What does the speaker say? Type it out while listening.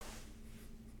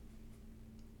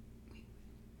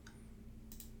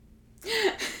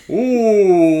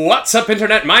Ooh, what's up,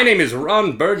 Internet? My name is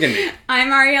Ron Burgundy.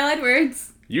 I'm Ariel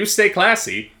Edwards. You stay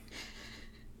classy.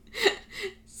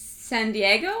 San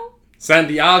Diego? San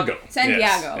Diego.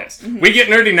 Yes. Mm-hmm. We get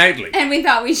nerdy nightly. And we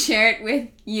thought we'd share it with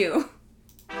you.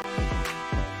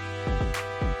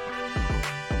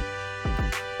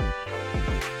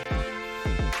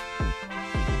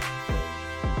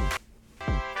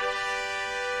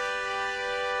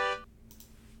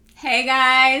 Hey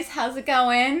guys, how's it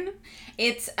going?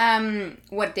 It's,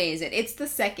 what day is it? It's the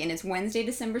 2nd. It's Wednesday,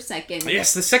 December 2nd.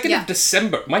 Yes, the 2nd of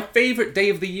December. My favorite day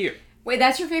of the year. Wait,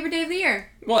 that's your favorite day of the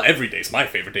year? Well, every day's my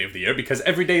favorite day of the year because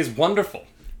every day is wonderful.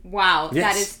 Wow,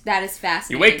 Yes. that is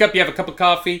fascinating. You wake up, you have a cup of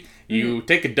coffee, you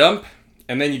take a dump,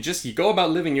 and then you go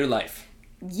about living your life.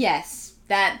 Yes,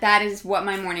 that is what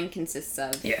my morning consists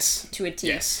of. Yes. To a T.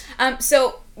 Yes.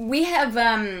 So we have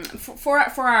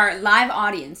for our live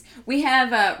audience, we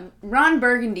have Ron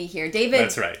Burgundy here. David.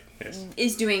 That's right. Yes.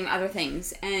 Is doing other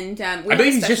things, and I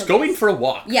believe he's just going for a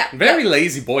walk. Yeah. Very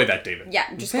lazy boy, that David.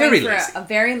 Yeah, just very going for lazy. a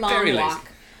very long Very walk.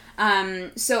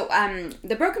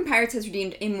 The Broken Pirates has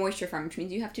redeemed a moisture farm, which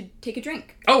means you have to take a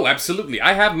drink. Oh, absolutely.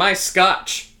 I have my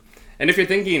scotch. And if you're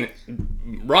thinking,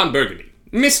 Ron Burgundy,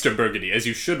 Mr. Burgundy, as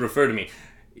you should refer to me,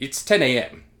 it's 10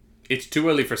 a.m. It's too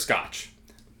early for scotch.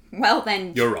 Well,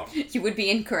 then... You're wrong. You would be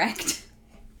incorrect.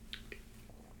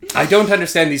 I don't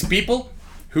understand these people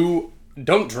who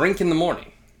don't drink in the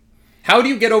morning. How do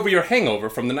you get over your hangover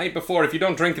from the night before if you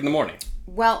don't drink in the morning?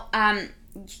 Well,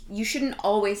 you shouldn't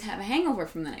always have a hangover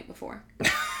from the night before.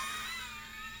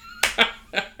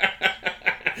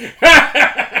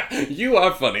 You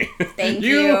are funny. Thank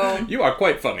you. You are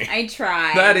quite funny. I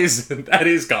try. That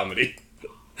is comedy.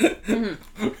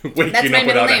 Mm-hmm. Waking That's my up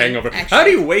middle without a name, hangover. actually. How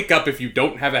do you wake up if you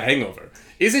don't have a hangover?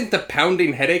 Isn't the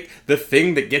pounding headache the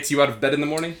thing that gets you out of bed in the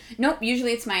morning? Nope,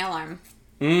 usually it's my alarm.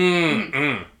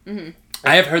 I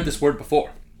have heard this word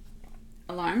before.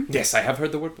 Alarm? Yes, I have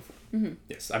heard the word before. Mm-hmm.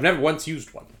 Yes, I've never once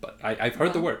used one, but I've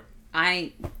heard the word.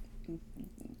 I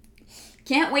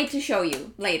can't wait to show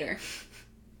you later.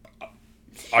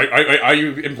 Are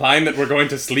you implying that we're going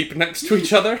to sleep next to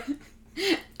each other?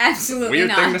 Absolutely Weird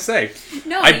not. thing to say.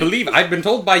 No. I believe I've been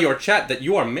told by your chat that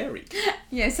you are married.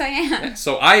 Yes, I am.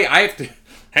 So I have to...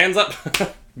 Hands up.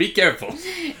 Be careful.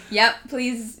 Yep,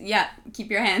 please,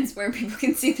 keep your hands where people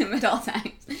can see them at all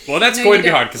times. Well, that's No, going you to be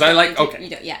don't. hard because I like... You Okay.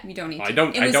 don't need to. I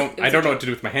don't know what to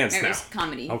do with my hands It now. was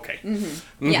comedy. Okay.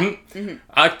 Mm-hmm.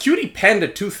 Yeah. Cutie Panda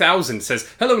 2000 says,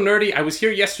 "Hello, nerdy. I was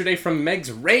here yesterday from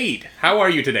Meg's raid. How are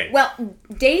you today?" Well,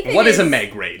 David What is a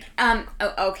Meg raid?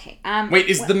 Okay. Wait,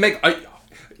 is the Meg...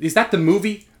 is that the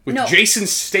movie with No. Jason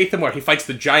Statham where he fights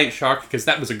the giant shark? Because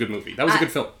that was a good movie. That was a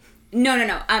good film.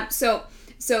 No.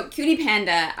 So Cutie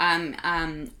Panda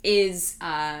is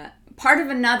part of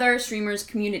another streamer's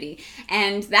community,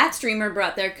 and that streamer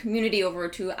brought their community over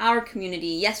to our community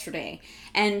yesterday,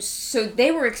 and so they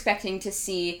were expecting to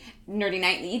see Nerdy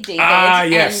Nightly,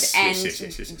 David, yes. and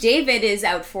Yes. David is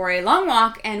out for a long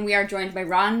walk, and we are joined by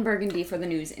Ron Burgundy for the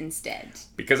news instead.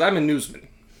 Because I'm a newsman.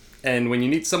 And when you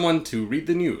need someone to read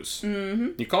the news,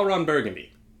 you call Ron Burgundy.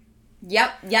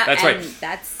 Yep, That's and right.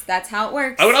 That's how it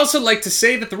works. I would also like to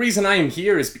say that the reason I am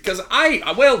here is because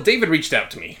David reached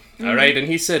out to me, all right, and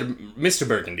he said, "Mr.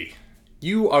 Burgundy,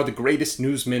 you are the greatest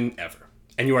newsman ever."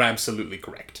 And you are absolutely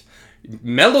correct.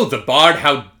 Mellow the Bard,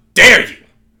 how dare you?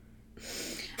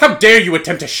 How dare you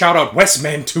attempt to shout out Wes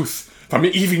Mantooth from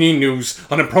Evening News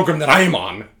on a program that I am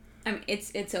on?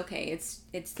 It's okay.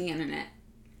 It's the internet.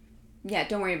 Yeah,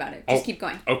 don't worry about it. Just keep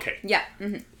going. Okay. Yeah.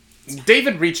 Mm-hmm.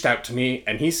 David reached out to me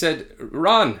and he said,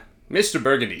 "Ron, Mr.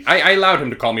 Burgundy." I allowed him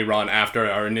to call me Ron after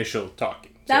our initial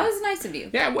talking. That was nice of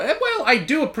you. Yeah, well, I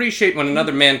do appreciate when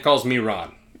another man calls me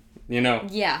Ron. You know?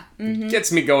 Yeah. Mm-hmm.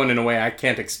 Gets me going in a way I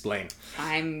can't explain.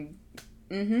 I'm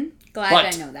glad But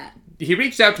I know that. He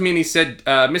reached out to me and he said,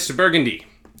 "Mr. Burgundy,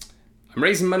 I'm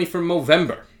raising money for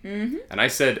Movember." Mm-hmm. And I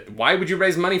said, "Why would you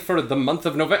raise money for the month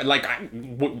of November? Like,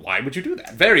 why would you do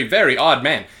that? Very, very odd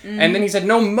man." Mm-hmm. And then he said,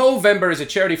 "No, Movember is a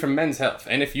charity for men's health.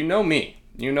 And if you know me,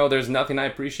 you know there's nothing I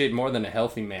appreciate more than a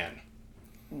healthy man."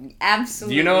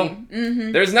 Absolutely. You know,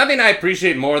 Mm-hmm. there's nothing I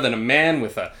appreciate more than a man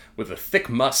with a thick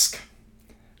musk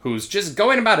who's just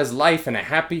going about his life in a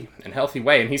happy and healthy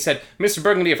way. And he said, "Mr.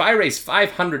 Burgundy, if I raise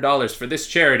 $500 for this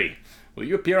charity, will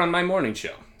you appear on my morning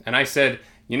show?" And I said,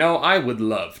 "You know, I would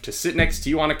love to sit next to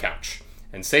you on a couch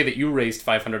and say that you raised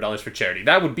 $500 for charity.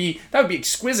 That would be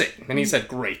exquisite." And he said,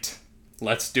 "Great,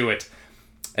 let's do it."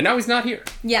 And now he's not here.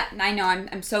 Yeah, I know.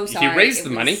 I'm so sorry. He raised the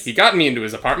money. He got me into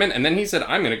his apartment, and then he said,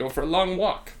 "I'm going to go for a long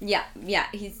walk." Yeah.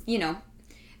 He's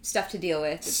stuff to deal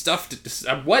with.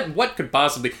 What could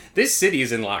possibly... This city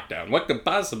is in lockdown. What could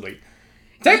possibly...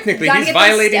 Technically, You gotta he's get those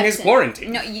violating steps his in.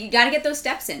 quarantine. No, you gotta get those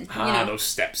steps in. Those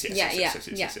steps. Yes, Yeah,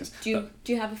 yes. Do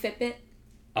you have a Fitbit?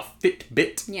 A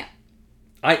Fitbit? Yeah.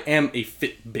 I am a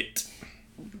Fitbit.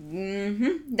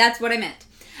 That's what I meant.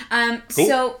 Cool.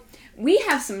 So we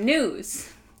have some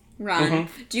news, Ron.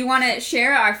 Do you want to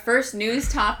share our first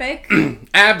news topic?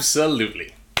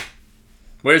 Absolutely.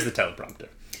 Where's the teleprompter?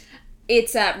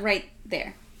 It's right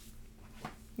there.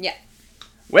 Yeah.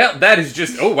 Well, that is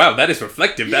just... Oh, wow, that is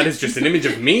reflective. That is just an image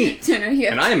of me.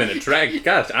 And I am an attractive...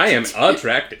 Gosh, I am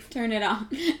attractive. Turn it on.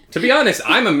 To be honest,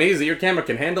 I'm amazed that your camera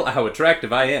can handle how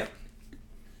attractive I am.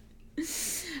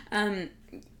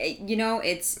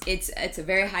 It's a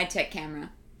very high-tech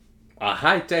camera. A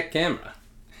high-tech camera.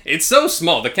 It's so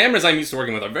small. The cameras I'm used to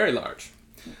working with are very large.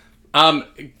 The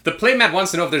playmat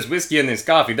wants to know if there's whiskey in this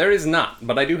coffee. There is not,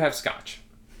 but I do have scotch.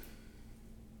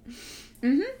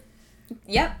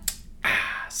 Yep.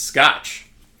 Scotch.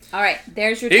 All right,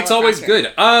 there's your It's always teleprompter.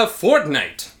 good.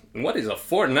 Fortnite. What is a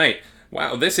Fortnite?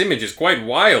 Wow, this image is quite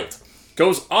wild.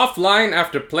 Goes offline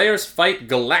after players fight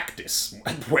Galactus.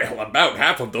 Well, about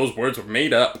half of those words were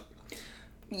made up.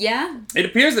 Yeah. It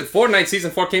appears that Fortnite Season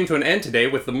 4 came to an end today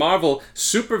with the Marvel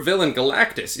supervillain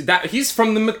Galactus. He's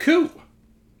from the McCoo.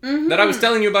 That I was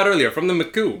telling you about earlier, from the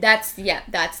McCoo. That's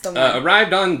the one.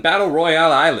 Arrived on Battle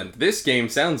Royale Island. This game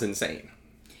sounds insane.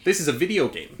 This is a video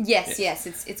game. Yes,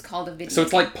 it's called a video. So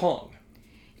it's like Pong.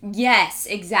 Yes,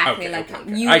 exactly like okay.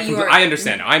 Pong. I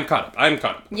understand. I'm caught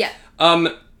up. Yeah.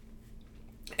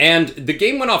 And the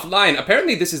game went offline.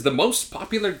 Apparently, this is the most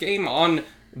popular game on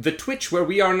the Twitch where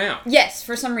we are now. Yes,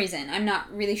 for some reason. I'm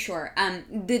not really sure.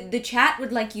 The chat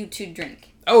would like you to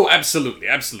drink. Oh, absolutely.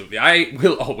 I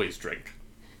will always drink.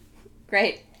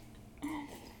 Great.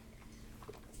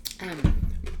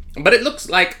 But it looks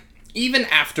like, even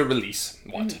after release,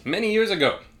 many years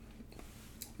ago,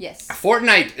 Yes.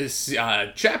 Fortnite is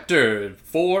Chapter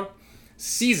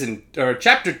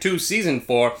 2, Season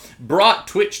 4 brought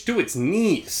Twitch to its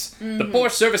knees. The poor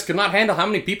service could not handle how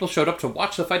many people showed up to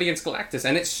watch the fight against Galactus,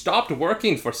 and it stopped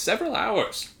working for several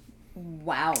hours.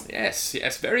 Wow. Yes,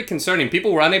 very concerning.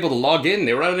 People were unable to log in.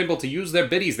 They were unable to use their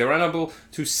biddies. They were unable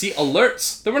to see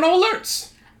alerts. There were no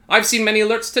alerts. I've seen many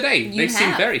alerts today. They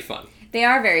seem very fun. They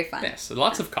are very fun. Yes,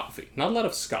 lots of coffee. Not a lot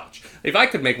of scotch. If I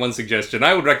could make one suggestion,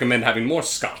 I would recommend having more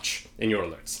scotch in your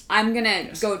alerts. I'm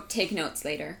gonna go take notes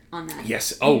later on that.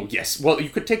 Yes. Oh, yes. Well, you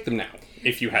could take them now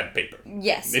if you had paper.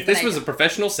 Yes. If this was a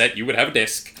professional set, you would have a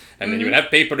disc, and then you would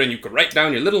have paper, and you could write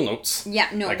down your little notes. Yeah,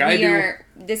 no, like I do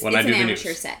it's when I an do the amateur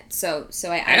news. set, so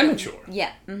I Amateur?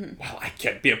 Yeah. Mm-hmm. Well, I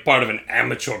can't be a part of an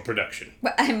amateur production.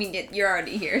 But I mean, you're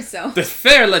already here, so.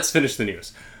 Fair, let's finish the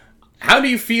news. How do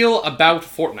you feel about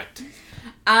Fortnite?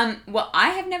 Well, I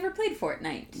have never played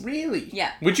Fortnite. Really?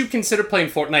 Yeah. Would you consider playing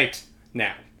Fortnite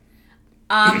now?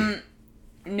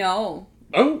 No.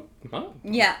 Oh.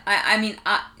 Yeah, I mean,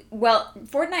 well,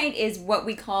 Fortnite is what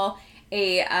we call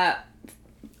a,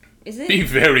 is it? Be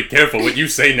very careful what you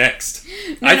say next.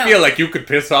 No. I feel like you could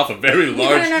piss off a very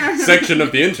large No. section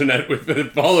of the internet with the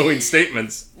following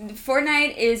statements.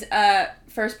 Fortnite is a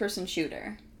first-person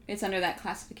shooter. It's under that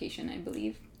classification, I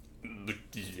believe.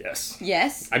 Yes.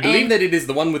 Yes. I believe that it is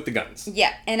the one with the guns.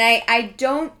 Yeah, and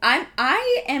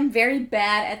I am very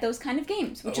bad at those kind of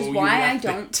games, which is why I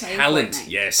don't play talent. Fortnite.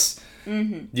 Yes.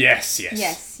 Mm-hmm. Yes.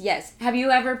 Yes. Have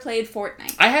you ever played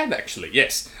Fortnite? I have actually.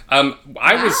 Yes.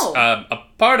 I was a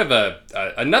part of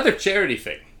another charity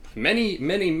thing many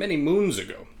moons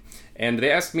ago, and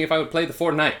they asked me if I would play the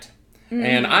Fortnite,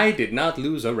 and I did not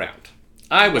lose a round.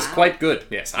 I was quite good.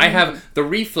 Yes, I have the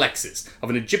reflexes of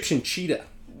an Egyptian cheetah.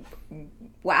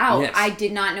 Wow, Yes. I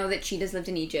did not know that cheetahs lived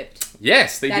in Egypt.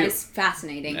 Yes, they do. That is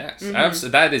fascinating. Yes,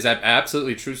 that is an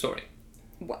absolutely true story.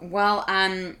 Well,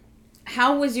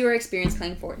 how was your experience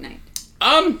playing Fortnite?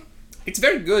 It's a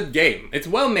very good game. It's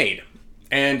well made,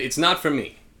 and it's not for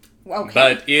me. Okay.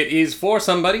 But it is for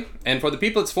somebody, and for the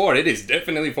people it's for, it is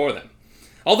definitely for them.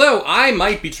 Although, I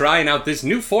might be trying out this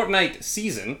new Fortnite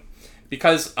season,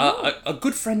 because a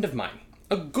good friend of mine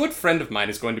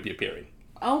is going to be appearing.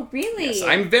 Oh, really? Yes,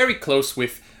 I'm very close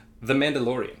with the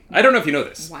Mandalorian. I don't know if you know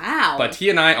this. Wow. But he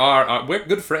and I we're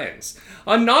good friends.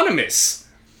 Anonymous.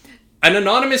 An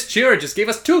anonymous cheerer just gave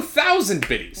us 2,000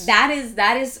 biddies. That is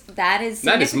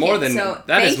more than so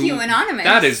that thank is you, Anonymous.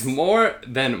 That is more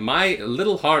than my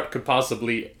little heart could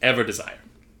possibly ever desire.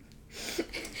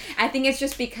 I think it's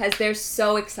just because they're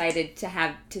so excited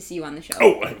to see you on the show.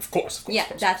 Oh, of course. Yeah,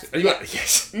 that's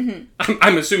yes. Mm-hmm.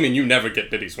 I'm assuming you never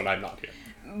get biddies when I'm not here.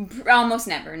 Almost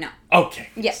never. No. Okay.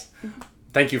 Yes.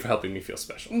 Thank you for helping me feel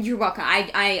special. You're welcome.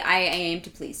 I aim to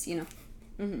please. You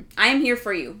know. I am here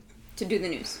for you to do the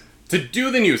news. To do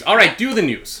the news. All right, do the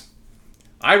news.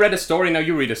 I read a story, now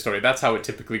you read a story. That's how it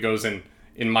typically goes in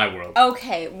my world.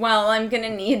 Okay, well, I'm gonna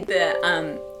need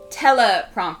the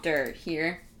teleprompter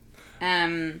here.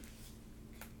 I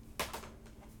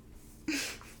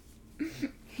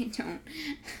don't.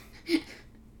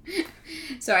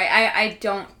 Sorry, I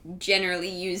don't generally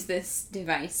use this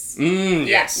device.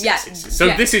 Yes. So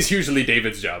yeah. this is usually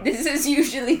David's job. This is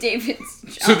usually David's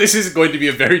job. So this is going to be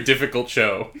a very difficult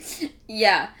show.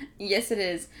 Yeah. Yes, it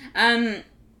is.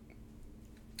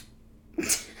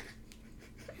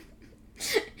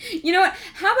 You know what?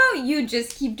 How about you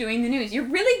just keep doing the news? You're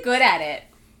really good at it.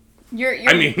 You're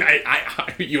I mean,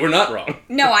 you're not wrong.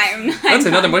 No, I am not. That's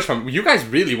another mush from. You guys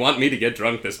really want me to get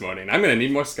drunk this morning. I'm gonna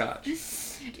need more scotch.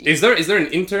 Is there an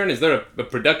intern? Is there a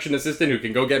production assistant who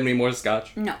can go get me more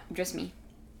scotch? No, just me.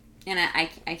 And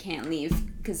I can't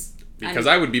leave because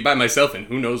I would be by myself, and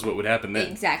who knows what would happen then.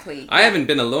 Exactly. I haven't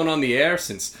been alone on the air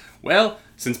since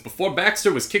before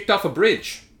Baxter was kicked off a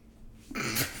bridge.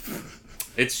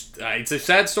 It's a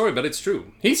sad story, but it's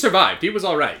true. He survived. He was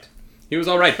all right.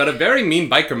 But a very mean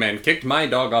biker man kicked my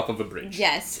dog off of a bridge.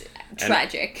 Yes,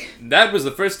 tragic. And that was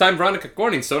the first time Veronica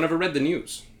Corningstone ever read the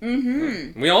news.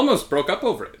 Mm-hmm. We almost broke up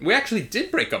over it. We actually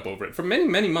did break up over it for many,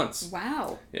 many months.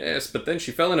 Wow. Yes, but then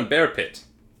she fell in a bear pit.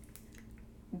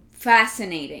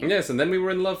 Fascinating. Yes, and then we were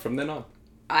in love from then on.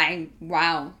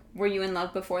 Wow. Were you in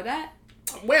love before that?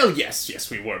 Well, yes,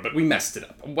 we were, but we messed it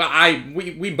up. Well,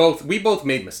 we both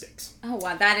made mistakes. Oh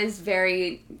wow, that is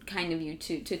very kind of you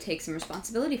to take some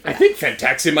responsibility for that. I think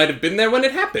Fantaxia might have been there when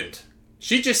it happened.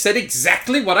 She just said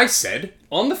exactly what I said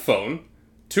on the phone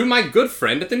to my good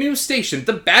friend at the news station.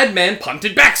 The bad man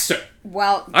punted Baxter.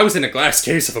 Well, I was in a glass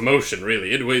case of emotion.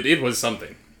 Really, it was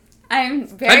something. I'm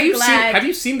very glad. Have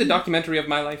you seen the documentary of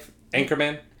my life,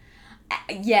 Anchorman?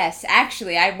 Yes,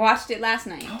 actually, I watched it last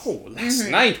night. Oh, last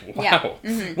night? Wow. Yeah.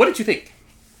 Mm-hmm. What did you think?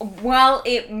 Well,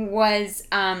 it was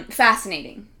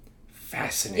fascinating.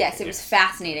 Fascinating. Yes, it was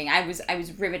fascinating. I was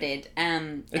riveted.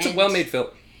 It's a well-made film.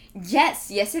 Yes,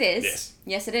 it is.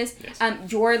 Yes, it is. Yes.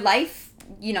 Your life,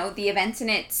 the events in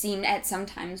it seemed at some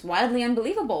times wildly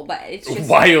unbelievable, but it's just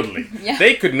wildly. Yeah.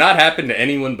 They could not happen to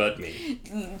anyone but me.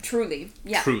 Truly.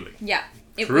 Yeah. Truly. Yeah.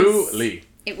 It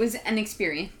was an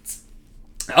experience.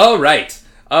 All right.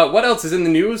 What else is in the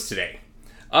news today?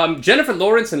 Jennifer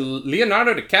Lawrence and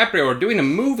Leonardo DiCaprio are doing a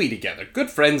movie together. Good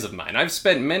friends of mine. I've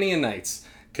spent many a nights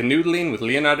canoodling with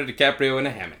Leonardo DiCaprio in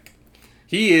a hammock.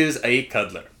 He is a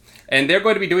cuddler. And they're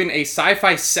going to be doing a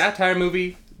sci-fi satire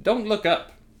movie, Don't Look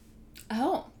Up.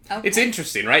 Oh, okay. It's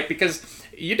interesting, right? Because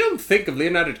you don't think of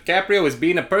Leonardo DiCaprio as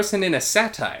being a person in a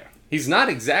satire. He's not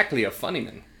exactly a funny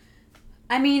man.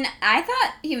 I mean, I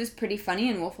thought he was pretty funny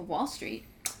in Wolf of Wall Street.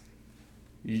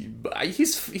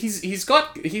 Yes,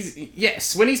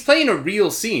 when he's playing a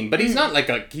real scene, but he's not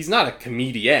a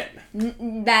comedian.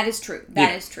 That is true.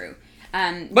 That is true.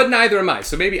 But neither am I,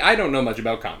 so maybe I don't know much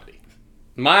about comedy.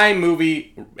 My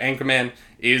movie, Anchorman,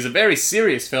 is a very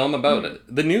serious film about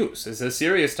the news. It's a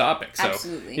serious topic. So,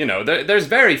 absolutely. There's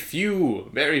very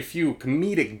few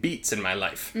comedic beats in my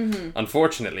life. Mm-hmm.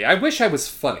 Unfortunately. I wish I was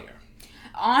funnier.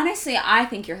 Honestly, I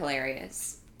think you're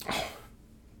hilarious. Oh,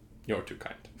 you're too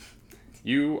kind.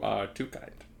 You are too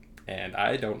kind. And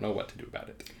I don't know what to do about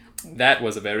it. That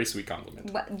was a very sweet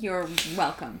compliment. You're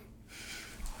welcome.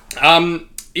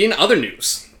 In other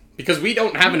news, because we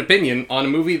don't have an opinion on a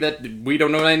movie that we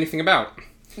don't know anything about.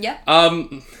 Yep.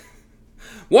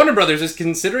 Warner Brothers is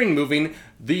considering moving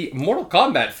the Mortal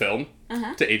Kombat film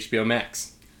to HBO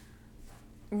Max.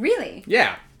 Really?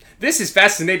 Yeah. This is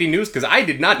fascinating news because I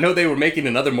did not know they were making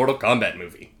another Mortal Kombat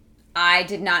movie. I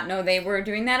did not know they were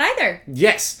doing that either.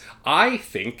 Yes. I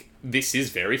think this is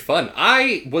very fun.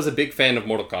 I was a big fan of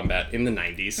Mortal Kombat in the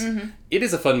 90s. Mm-hmm. It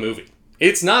is a fun movie.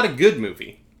 It's not a good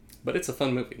movie, but it's a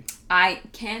fun movie. I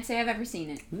can't say I've ever seen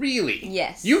it. Really?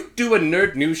 Yes. You do a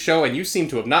nerd news show and you seem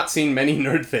to have not seen many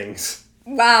nerd things.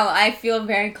 Wow, I feel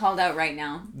very called out right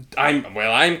now.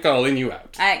 I'm calling you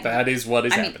out. That is what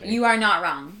is happening. You are not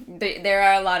wrong. There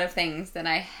are a lot of things that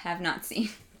I have not seen.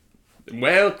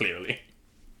 Well, clearly.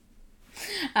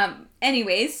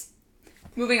 Anyways,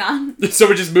 moving on. So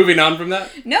we're just moving on from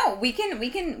that? No, we can.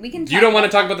 You don't want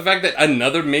to talk about the fact that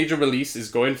another major release is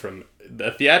going from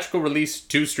the theatrical release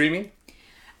to streaming?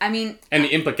 I mean, and the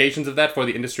implications of that for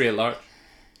the industry at large?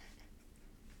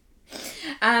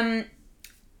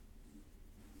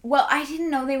 Well, I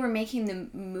didn't know they were making the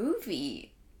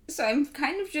movie, so I'm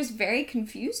kind of just very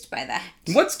confused by that.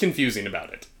 What's confusing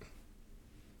about it?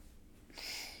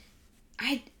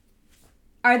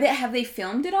 Have they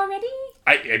filmed it already?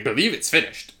 I believe it's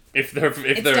finished. If they're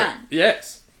done.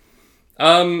 Yes.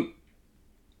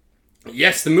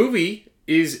 Yes, the movie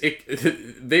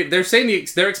they're saying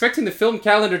they're expecting the film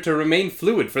calendar to remain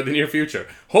fluid for the near future.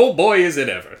 Oh boy, is it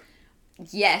ever.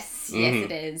 Yes,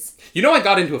 it is. You know, I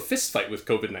got into a fist fight with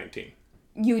COVID-19.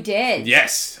 You did?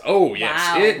 Yes. Oh,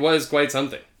 yes. Wow. It was quite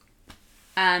something.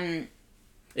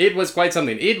 It was quite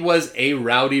something. It was a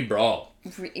rowdy brawl.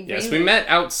 Really? Yes, we met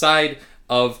outside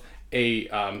of a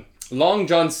Long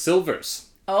John Silver's.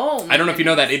 Oh, I don't know if you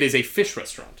know that. It is a fish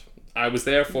restaurant. I was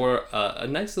there for a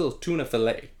nice little tuna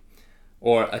fillet.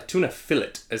 Or a tuna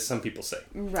fillet, as some people say.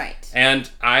 Right.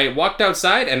 And I walked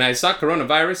outside and I saw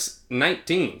Coronavirus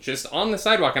 19 just on the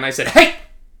sidewalk and I said, "Hey!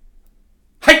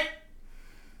 Hey!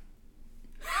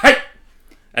 Hey!"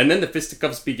 And then the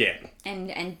fisticuffs began.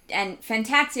 And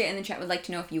Fantaxia in the chat would like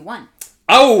to know if you won.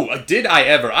 Oh, did I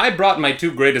ever? I brought my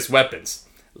two greatest weapons.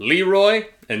 Leroy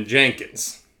and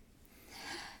Jenkins.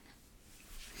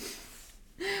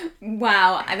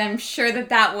 Wow. And I'm sure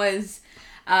that was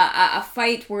a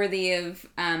fight worthy of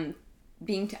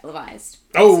being televised.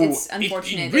 It's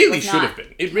unfortunate. It really should have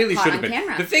been. It really should have been.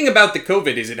 Camera. The thing about the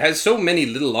COVID is it has so many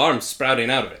little arms sprouting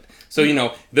out of it. So, you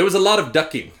know, there was a lot of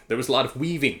ducking. There was a lot of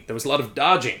weaving. There was a lot of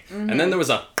dodging. And then there was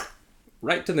a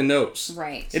right to the nose.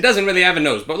 Right. It doesn't really have a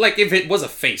nose, but like if it was a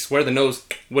face, where the nose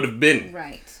would have been.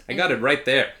 Right. I got it right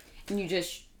there. And you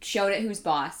just showed it who's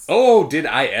boss. Oh, did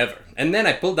I ever. And then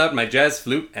I pulled out my jazz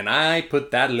flute and I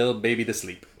put that little baby to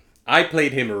sleep. I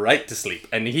played him right to sleep.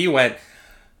 And he went...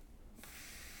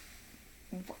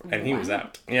 And he was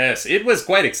out. Yes, it was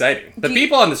quite exciting. The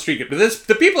people on the street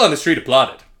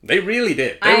applauded. They really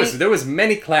did. There was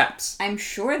many claps. I'm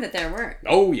sure that there were.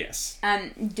 Oh, yes.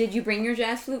 Did you bring your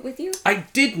jazz flute with you? I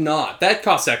did not. That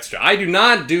costs extra. I do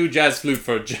not do jazz flute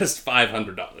for just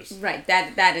 $500. Right.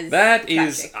 That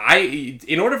is tragic.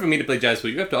 In order for me to play jazz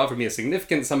flute, you have to offer me a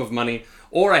significant sum of money,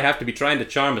 or I have to be trying to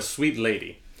charm a sweet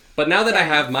lady. But now that I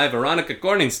have my Veronica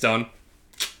Corningstone,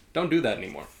 don't do that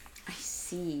anymore. I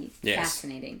see. Yes.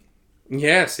 Fascinating.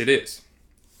 Yes, it is.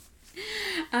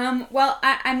 Well,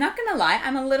 I'm not gonna lie.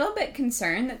 I'm a little bit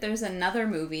concerned that there's another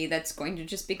movie that's going to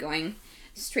just be going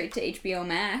straight to HBO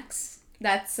Max.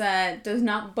 That's does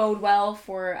not bode well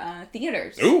for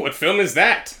theaters. Ooh, what film is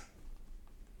that?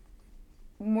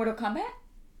 Mortal Kombat?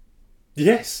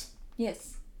 Yes.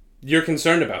 Yes. You're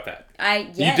concerned about that.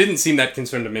 Yes. You didn't seem that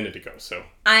concerned a minute ago, so.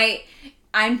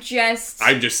 I'm just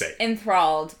saying.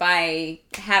 Enthralled by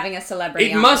having a celebrity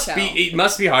It on must the show. It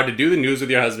must be hard to do the news with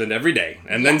your husband every day,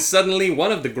 and then suddenly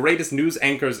one of the greatest news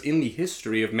anchors in the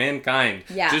history of mankind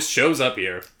just shows up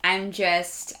here. I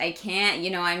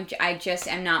can't, I just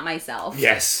am not myself.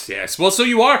 Yes. Well, so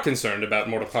you are concerned about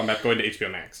Mortal Kombat going to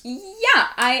HBO Max. Yeah,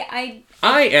 I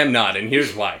am not, and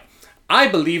here's why. I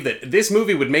believe that this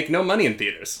movie would make no money in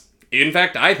theaters. In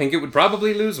fact, I think it would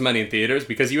probably lose money in theaters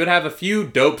because you would have a few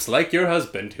dopes like your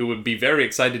husband who would be very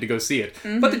excited to go see it.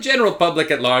 Mm-hmm. But the general public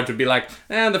at large would be like,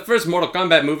 the first Mortal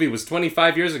Kombat movie was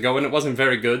 25 years ago and it wasn't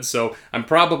very good, so I'm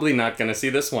probably not going to see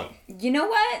this one. You know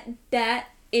what? That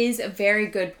is a very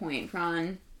good point,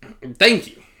 Ron. Thank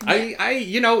you.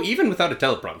 Yeah. Even without a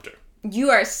teleprompter.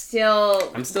 You are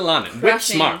still... I'm still on it. Whip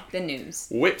smart. The news.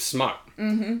 Whip smart.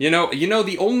 Mm-hmm. You know,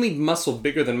 the only muscle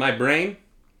bigger than my brain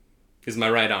is my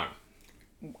right arm.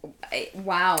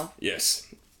 Wow. Yes.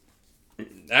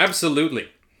 Absolutely.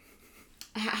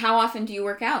 How often do you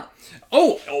work out?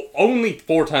 Oh, only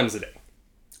 4 times a day.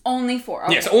 Only 4?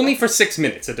 Okay. Yes, only for 6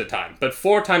 minutes at a time, but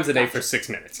 4 times a day for 6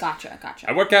 minutes. Gotcha.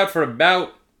 I work out for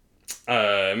about,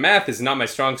 math is not my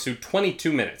strong suit,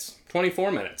 22 minutes.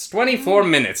 24 minutes. 24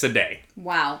 minutes a day.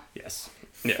 Wow. Yes.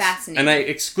 Fascinating. And I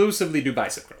exclusively do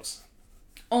bicep curls.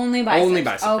 Only bicep? Only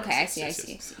bicep curls. Okay, I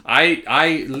see.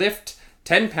 I lift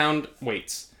 10-pound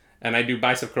weights, and I do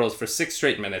bicep curls for 6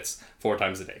 straight minutes, 4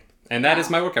 times a day. And that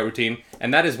is my workout routine,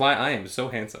 and that is why I am so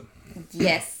handsome.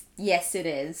 Yes, it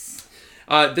is.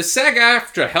 The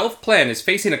SAG-AFTRA health plan is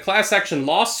facing a class action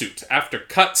lawsuit after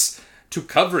cuts to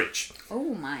coverage.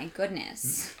 Oh my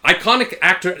goodness. Iconic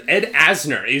actor Ed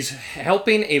Asner is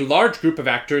helping a large group of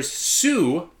actors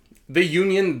sue the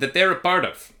union that they're a part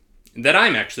of, that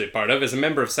I'm actually a part of as a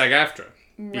member of SAG-AFTRA.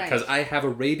 Right. Because I have a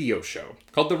radio show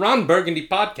called the Ron Burgundy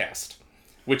Podcast,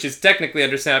 which is technically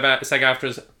under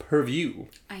SAG-AFTRA's purview.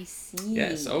 I see.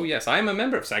 Yes, I am a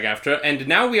member of SAG-AFTRA, and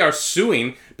now we are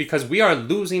suing because we are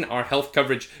losing our health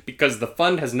coverage because the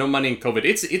fund has no money in COVID.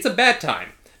 It's a bad time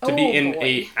to be in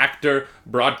a actor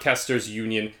broadcasters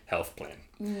union health plan.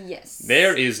 Yes.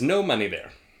 There is no money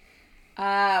there.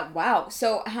 Wow.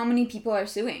 So how many people are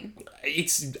suing?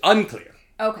 It's unclear.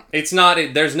 Okay. It's not,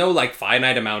 there's no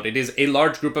finite amount. It is a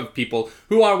large group of people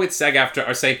who are with SAG-AFTRA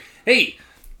are saying, hey,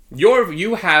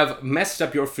 you have messed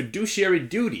up your fiduciary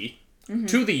duty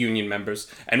to the union members,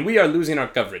 and we are losing our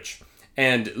coverage.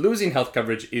 And losing health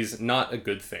coverage is not a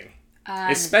good thing.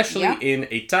 Especially yeah. in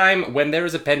a time when there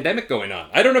is a pandemic going on.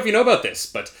 I don't know if you know about this,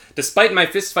 but despite my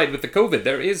fist fight with the COVID,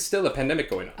 there is still a pandemic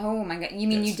going on. Oh my god. You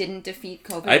mean Yes. you didn't defeat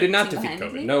COVID? I did not defeat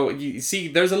single-handedly? COVID. No, you see,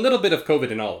 there's a little bit of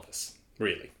COVID in all of us,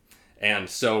 really. And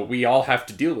so we all have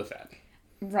to deal with that.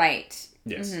 Right.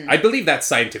 Yes. I believe that's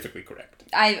scientifically correct.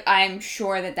 I'm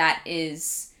sure that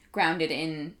is grounded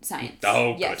in science.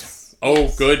 Oh, yes. good. Oh,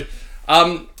 Yes. good.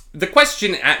 The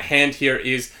question at hand here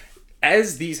is,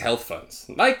 as these health funds,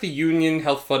 like the Union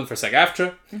Health Fund for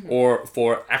SAG-AFTRA, or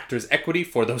for Actors Equity,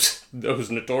 for those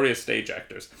notorious stage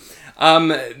actors,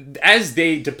 as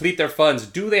they deplete their funds,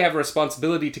 do they have a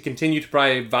responsibility to continue to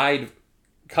provide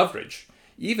coverage,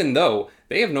 even though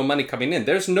they have no money coming in?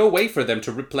 There's no way for them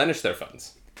to replenish their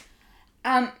funds.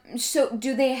 So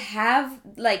do they have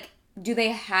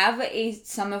a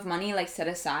sum of money like set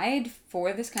aside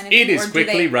for this kind of It thing? is Or do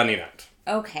quickly they... running out.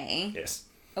 Okay. Yes.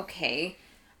 Okay.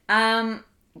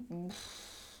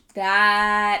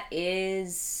 That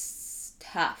is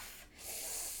tough.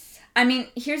 I mean,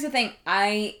 here's the thing.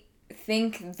 I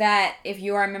think that if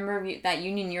you are a member of that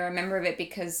union, you're a member of it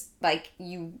because, like,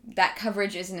 that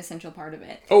coverage is an essential part of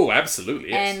it. Oh, absolutely.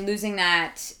 Yes. And losing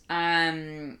that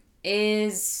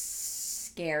is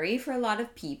scary for a lot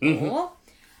of people.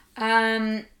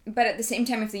 But at the same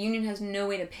time, if the union has no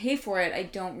way to pay for it, I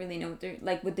don't really know what they're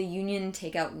like. Would the union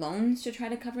take out loans to try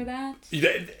to cover that?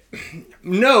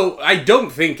 No, I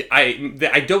don't think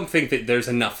that there's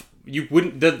enough. You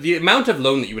wouldn't the amount of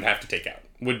loan that you would have to take out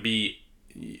would be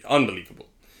unbelievable.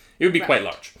 It would be quite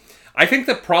large. I think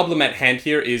the problem at hand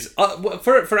here is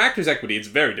for Actors Equity, it's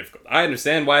very difficult. I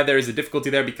understand why there is a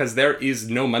difficulty there because there is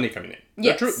no money coming in.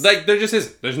 Yes. There just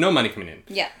isn't. There's no money coming in.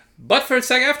 Yeah. But for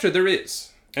SAG-AFTRA, there is.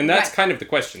 And that's Right. kind of the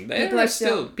question.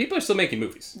 People are still making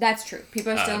movies. That's true.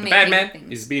 People are still The making Batman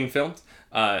things. is being filmed.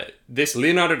 This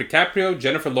Leonardo DiCaprio,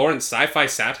 Jennifer Lawrence sci-fi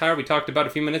satire we talked about a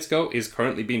few minutes ago is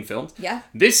currently being filmed. Yeah.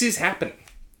 This is happening.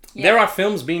 Yeah. There are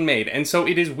films being made. And so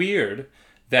it is weird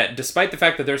that despite the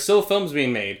fact that there's still films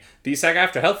being made, the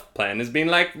SAG-AFTRA health plan is being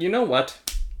like, you know what?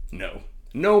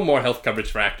 No more health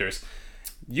coverage for actors.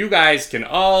 You guys can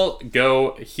all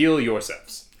go heal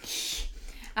yourselves.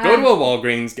 Go to a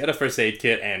Walgreens, get a first aid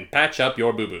kit, and patch up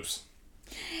your boo-boos.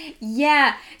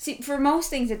 Yeah. See, for most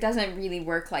things, it doesn't really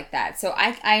work like that. So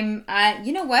I'm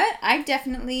you know what? I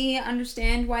definitely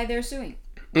understand why they're suing.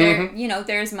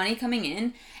 There's money coming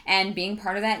in, and being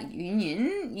part of that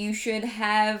union, you should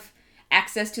have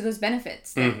access to those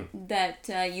benefits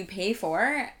that you pay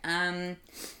for.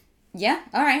 Yeah.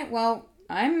 All right. Well,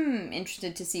 I'm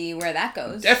interested to see where that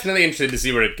goes. Definitely interested to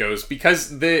see where it goes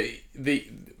because I'm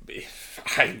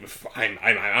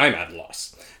at a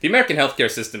loss. The American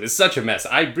healthcare system is such a mess.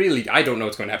 I don't know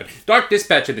what's going to happen. Dark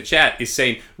Dispatch in the chat is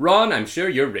saying, Ron, I'm sure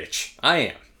you're rich.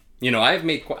 I am. I've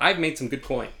made some good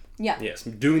coin. Yeah. Yes,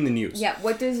 I'm doing the news. Yeah.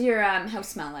 What does your house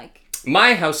smell like?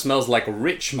 My house smells like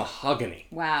rich mahogany.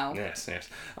 Wow. Yes.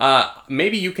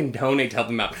 Maybe you can donate to help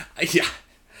them out. Yeah,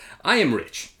 I am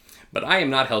rich, but I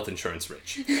am not health insurance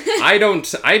rich. I don't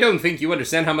think you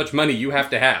understand how much money you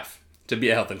have to be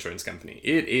a health insurance company.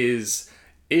 It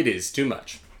is too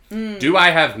much. Do I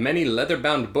have many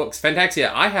leather-bound books?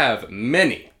 Fantaxia, I have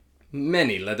many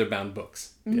leather-bound books.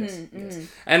 Yes.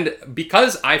 And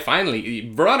because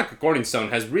Veronica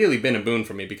Gordonstone has really been a boon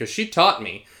for me because she taught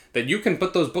me that you can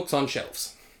put those books on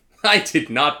shelves. I did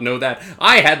not know that.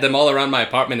 I had them all around my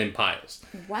apartment in piles.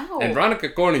 Wow. And Veronica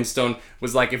Gordonstone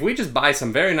was like, if we just buy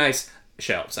some very nice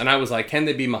shelves. And I was like, can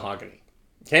they be mahogany?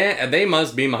 They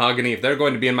must be mahogany if they're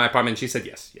going to be in my apartment. She said,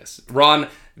 yes. Ron,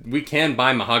 we can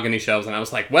buy mahogany shelves. And I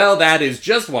was like, well, that is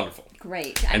just wonderful.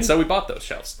 Great. And so we bought those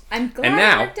shelves. I'm glad and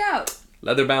now, it worked out.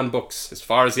 Leather-bound books, as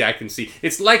far as the eye can see.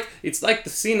 It's like the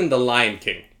scene in The Lion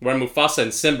King, where Mufasa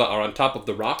and Simba are on top of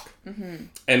the rock.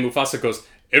 And Mufasa goes,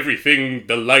 everything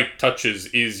the light touches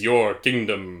is your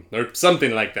kingdom, or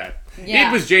something like that. Yeah.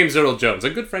 It was James Earl Jones, a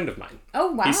good friend of mine.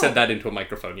 Oh, wow. He said that into a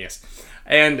microphone, yes.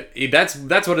 And that's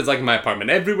what it's like in my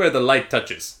apartment. Everywhere the light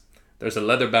touches, there's a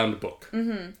leather-bound book.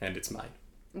 And it's mine.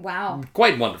 Wow.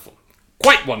 Quite wonderful.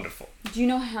 Quite wonderful. Do you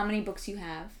know how many books you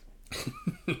have?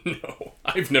 No,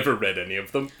 I've never read any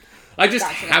of them. I just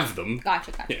have them.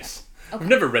 Gotcha. Yes. Okay. I've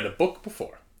never read a book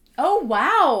before. Oh,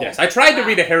 wow. Yes, I tried to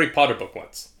read a Harry Potter book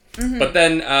once. But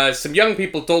then some young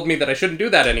people told me that I shouldn't do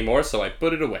that anymore, so I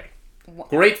put it away.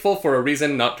 Grateful for a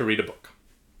reason not to read a book.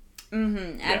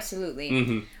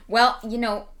 Absolutely. Well,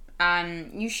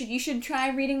 you should try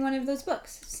reading one of those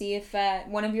books. See if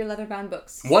one of your leather-bound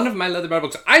books. One of my leather-bound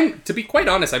books. To be quite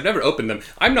honest, I've never opened them.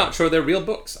 I'm not sure they're real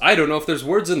books. I don't know if there's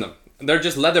words in them. They're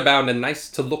just leather-bound and nice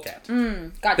to look at.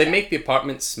 Gotcha. They make the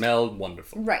apartment smell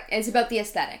wonderful. Right. It's about the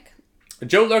aesthetic.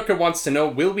 Joe Lurker wants to know,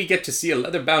 will we get to see a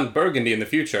leather-bound Burgundy in the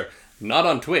future? Not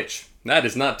on Twitch. That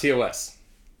is not TOS.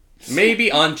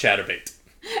 Maybe on Chatterbait.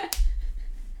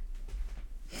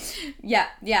 Yeah,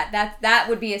 that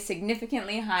would be a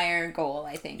significantly higher goal,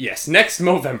 I think. Yes, next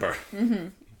Movember.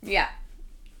 Yeah.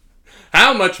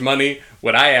 How much money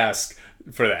would I ask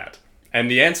for that? And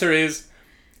the answer is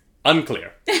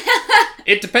unclear.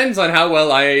 It depends on how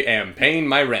well I am paying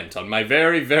my rent on my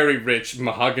very, very rich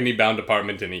mahogany-bound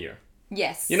apartment in a year.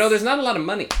 Yes. You know, there's not a lot of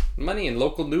money in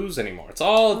local news anymore. It's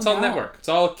all network. It's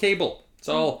all cable. It's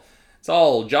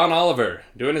all John Oliver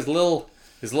doing his little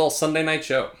Sunday night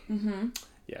show. Mm-hmm.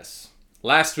 Yes.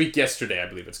 Yesterday, I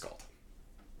believe it's called.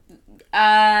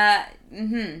 Yeah,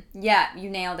 you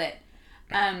nailed it.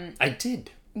 I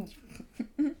did.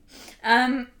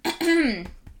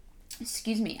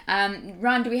 Excuse me.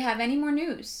 Ron, do we have any more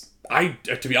news?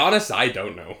 To be honest, I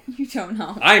don't know. You don't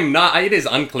know. It is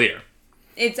unclear.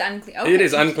 It's unclear. Okay. It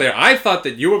is unclear. I thought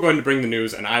that you were going to bring the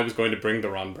news and I was going to bring the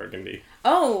Ron Burgundy.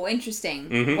 Oh, interesting.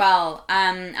 Mm-hmm. Well,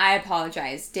 I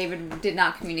apologize. David did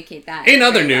not communicate that. In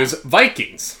other news,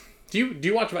 Vikings. Do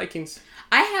you watch Vikings?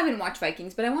 I haven't watched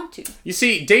Vikings, but I want to. You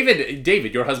see,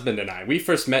 David, your husband and I, we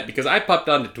first met because I popped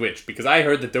onto Twitch because I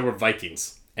heard that there were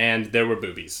Vikings and there were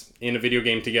boobies in a video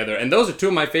game together. And those are two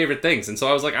of my favorite things. And so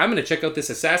I was like, I'm going to check out this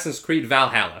Assassin's Creed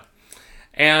Valhalla.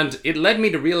 And it led me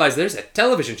to realize there's a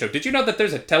television show. Did you know that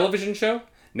there's a television show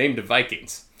named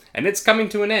Vikings? And it's coming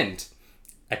to an end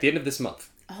at the end of this month.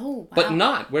 Oh, wow. But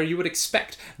not where you would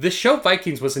expect. The show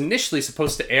Vikings was initially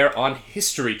supposed to air on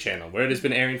History Channel, where it has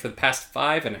been airing for the past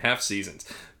 5.5 seasons.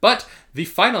 But the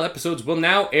final episodes will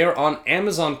now air on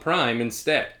Amazon Prime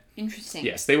instead. Interesting.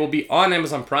 Yes, they will be on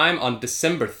Amazon Prime on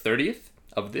December 30th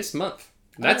of this month.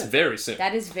 That's very soon.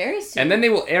 That is very soon. And then they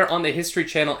will air on the History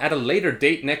Channel at a later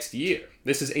date next year.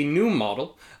 This is a new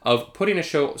model of putting a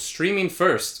show streaming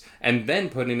first and then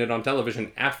putting it on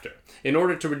television after, in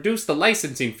order to reduce the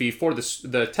licensing fee for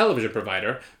the television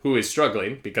provider, who is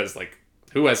struggling, because,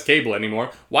 who has cable anymore?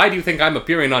 Why do you think I'm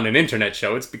appearing on an internet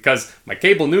show? It's because my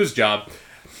cable news job...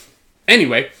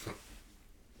 Anyway...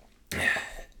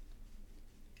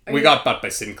 We got bought by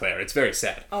Sinclair. It's very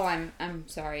sad. Oh, I'm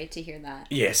sorry to hear that.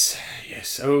 Yes.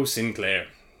 Oh, Sinclair.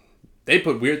 They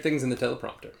put weird things in the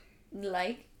teleprompter.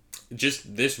 Like?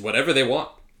 Just this, whatever they want.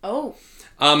 Oh.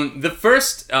 The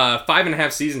first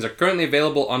 5.5 seasons are currently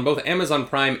available on both Amazon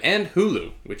Prime and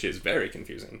Hulu, which is very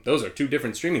confusing. Those are two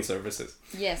different streaming services.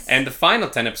 Yes. And the final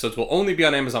 10 episodes will only be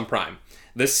on Amazon Prime.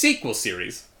 The sequel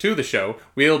series to the show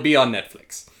will be on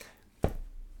Netflix.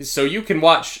 So you can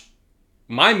watch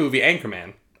my movie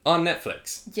Anchorman on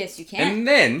Netflix. Yes, you can. And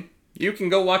then you can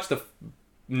go watch the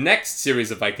next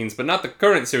series of Vikings, but not the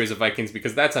current series of Vikings,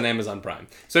 because that's on Amazon Prime.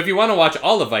 So if you want to watch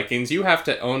all of Vikings, you have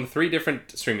to own 3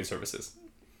 different streaming services.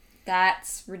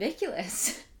 That's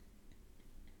ridiculous.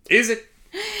 Is it?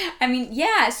 I mean,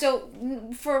 yeah, so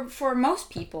for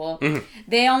most people,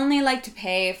 they only like to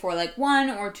pay for 1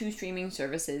 or 2 streaming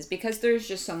services because there's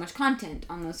just so much content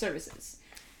on those services.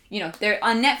 You know,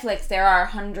 on Netflix, there are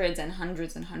hundreds and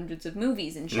hundreds and hundreds of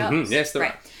movies and shows. Mm-hmm. Yes, there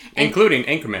are. Including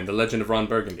Anchorman, The Legend of Ron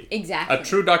Burgundy. Exactly. A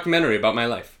true documentary about my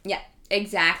life. Yeah,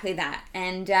 exactly that.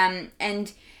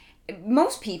 And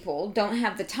most people don't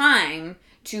have the time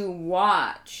to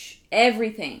watch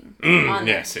everything on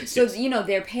there. So,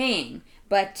 they're paying,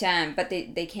 but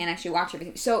they can't actually watch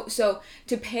everything. So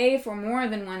to pay for more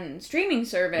than one streaming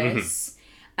service...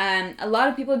 a lot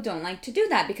of people don't like to do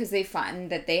that because they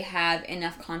find that they have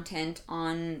enough content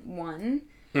on one.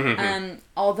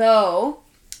 Although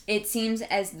it seems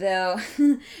as though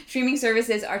streaming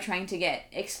services are trying to get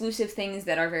exclusive things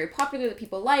that are very popular that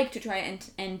people like to try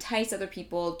and entice other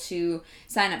people to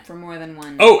sign up for more than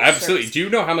one. Oh, absolutely. service. Do you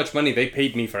know how much money they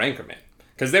paid me for Anchorman?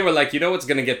 Because they were like, you know what's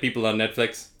going to get people on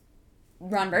Netflix?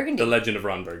 Ron Burgundy. The Legend of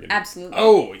Ron Burgundy. Absolutely.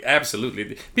 Oh,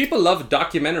 absolutely. People love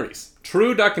documentaries.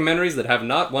 True documentaries that have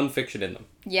not one fiction in them.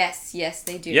 Yes,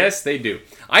 they do. Yes, they do.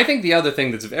 I think the other thing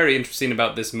that's very interesting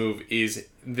about this move is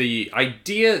the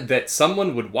idea that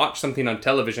someone would watch something on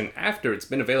television after it's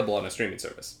been available on a streaming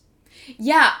service.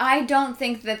 Yeah, I don't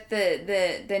think that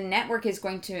the network is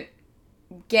going to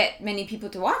get many people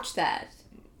to watch that.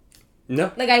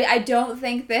 No. I don't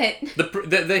think that...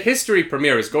 The history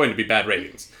premiere is going to be bad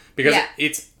ratings. Because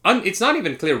it's not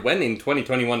even clear when in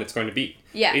 2021 it's going to be.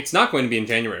 Yeah. It's not going to be in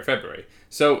January or February.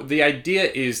 So the idea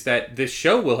is that this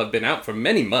show will have been out for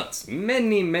many months.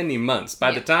 Many, many months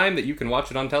by the time that you can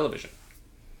watch it on television.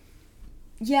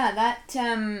 Yeah,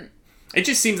 that... It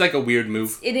just seems like a weird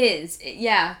move. It is.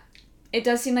 Yeah. It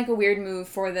does seem like a weird move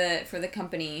for the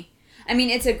company. I mean,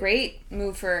 it's a great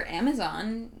move for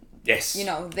Amazon. Yes.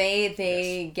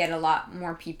 They get a lot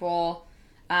more people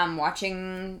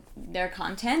watching their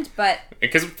content, but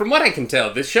Because from what I can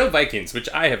tell, this show Vikings, which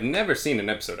I have never seen an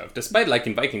episode of, despite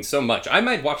liking Vikings so much, I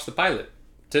might watch the pilot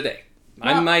today.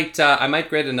 I might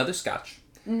grab another scotch,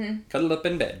 cuddle up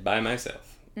in bed by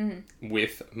myself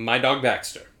with my dog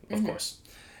Baxter, of course.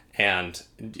 And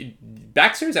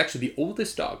Baxter is actually the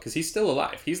oldest dog because he's still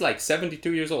alive. He's like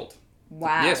 72 years old.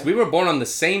 wow. Yes, we were born on the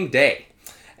same day.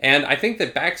 And I think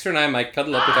that Baxter and I might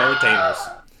cuddle up with our retainers.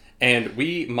 And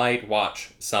we might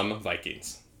watch some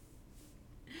Vikings.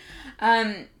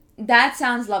 That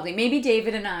sounds lovely. Maybe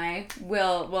David and I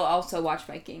will also watch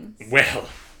Vikings. Well,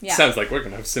 Yeah. sounds like we're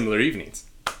going to have similar evenings.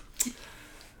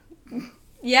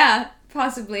 Yeah,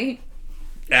 possibly.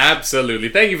 Absolutely.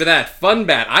 Thank you for that. Fun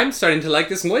bat. I'm starting to like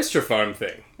this moisture farm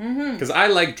thing. Because I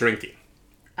like drinking.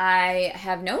 I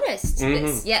have noticed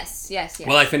this. Yes.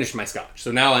 Well, I finished my scotch.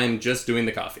 So now I'm just doing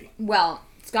the coffee. Well,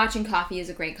 scotch and coffee is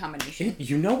a great combination.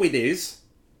 You know it is.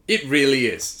 It really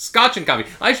is. Scotch and coffee.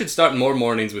 I should start more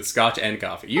mornings with scotch and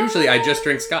coffee. Usually I just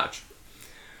drink scotch.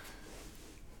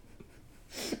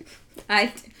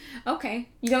 Okay.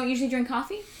 You don't usually drink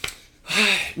coffee?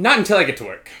 Not until I get to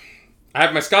work. I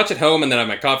have my scotch at home and then I have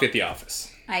my coffee at the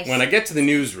office. I see. When I get to the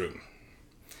newsroom.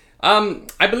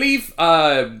 I believe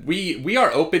we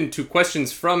are open to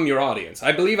questions from your audience.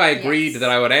 I believe I agreed Yes. that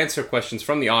I would answer questions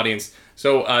from the audience.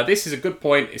 So this is a good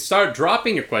point. Start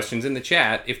dropping your questions in the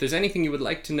chat if there's anything you would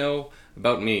like to know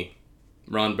about me,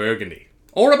 Ron Burgundy,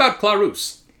 or about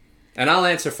Clarus. And I'll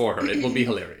answer for her. It will be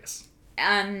hilarious.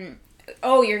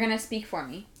 Oh, you're gonna speak for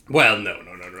me. Well, no.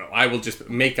 I will just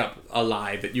make up a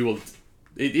lie that you will...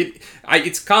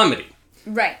 It's comedy.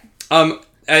 Right.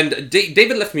 And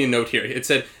David left me a note here. It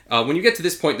said, when you get to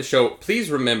this point in the show, please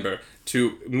remember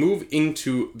to move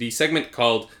into the segment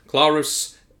called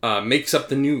Clarus Makes Up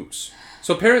the News.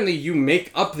 So apparently you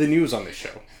make up the news on this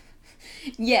show.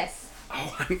 Yes.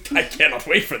 Oh, I cannot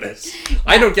wait for this.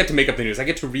 I don't get to make up the news. I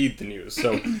get to read the news.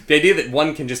 So the idea that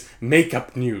one can just make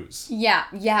up news. Yeah.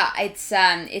 It's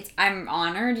I'm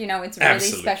honored. You know, it's a really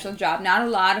Absolutely. special job. Not a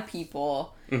lot of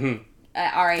people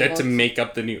are able Get to make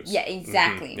up the news. Yeah,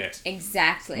 exactly. Yes.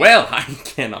 Exactly. Well, I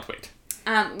cannot wait.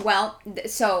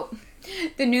 So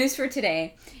the news for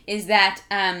today is that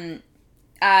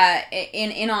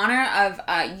in honor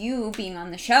of you being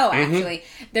on the show, actually,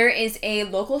 there is a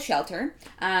local shelter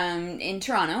in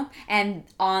Toronto, and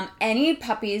any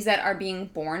puppies that are being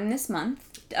born this month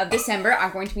of December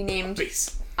are going to be named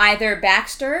Please. either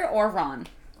Baxter or Ron.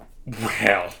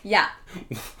 Well, Yeah.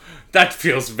 that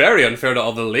feels very unfair to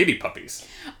all the lady puppies.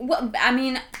 Well, I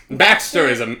mean, Baxter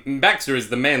is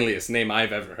the manliest name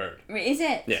I've ever heard. Is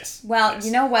it? Yes. Well, yes.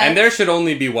 you know what? And there should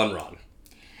only be one Ron.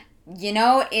 You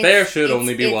know, There should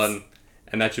only be one,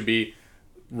 and that should be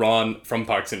Ron from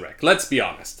Parks and Rec. Let's be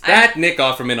honest. That Nick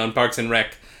Offerman on Parks and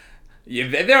Rec,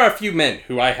 there are a few men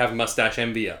who I have mustache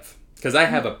envy of, because I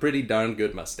have a pretty darn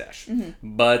good mustache.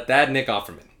 But that Nick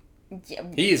Offerman,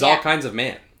 he is all kinds of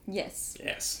man. Yes.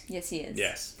 Yes. Yes, he is.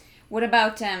 Yes. What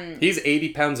about He's 80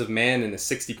 pounds of man in a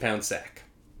 60-pound sack.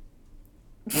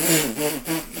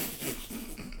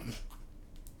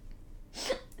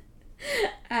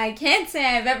 I can't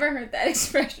say I've ever heard that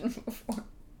expression before.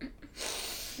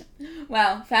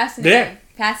 Wow, fascinating. Yeah.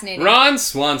 Fascinating. Ron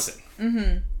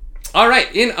Swanson. All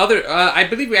right. In other, I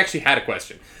believe we actually had a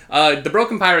question. The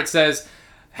Broken Pirate says,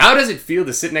 "How does it feel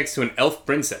to sit next to an elf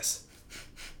princess?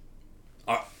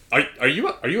 Are you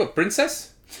a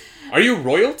princess? Are you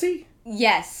royalty?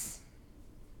 Yes.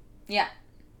 Yeah.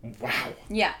 Wow.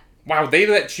 Yeah. Wow. They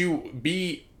let you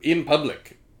be in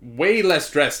public, way less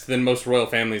dressed than most royal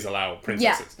families allow Yeah.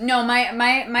 princesses. No, my You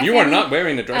family, are not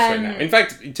wearing a dress right now. In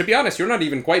fact, to be honest, you're not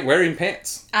even quite wearing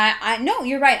pants. no,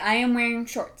 you're right. I am wearing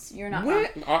shorts. You're not wrong.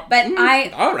 What? But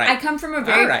all right. I come from a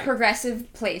very All right.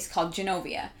 progressive place called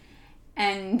Genovia.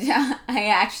 And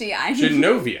I'm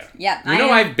Genovia. Yeah, You know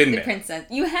I am I've been the there. princess.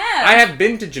 You have. I have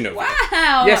been to Genovia.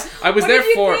 Wow. Yes, I was What there did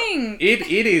you for think?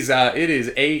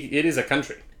 it is a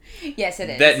country Yes, it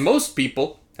is. that most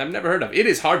people have never heard of. It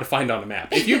is hard to find on a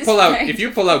map. If you It's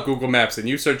pull out Google Maps and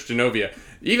you search Genovia,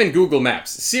 even Google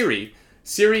Maps, Siri,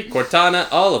 Cortana,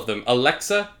 all of them,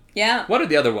 Alexa, Yeah. what are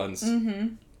the other ones?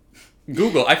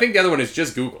 Google. I think the other one is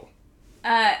just Google.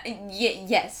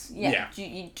 Yes. Yeah.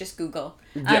 You just Google.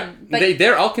 Yeah. But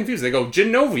They're all confused. They go,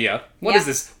 Genovia? What is Yeah.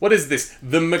 this? What is this?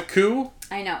 The McCoo?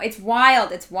 I know it's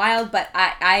wild. It's wild, but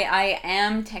I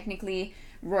am technically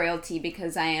royalty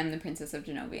because I am the princess of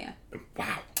Genovia.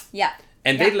 Wow. Yeah.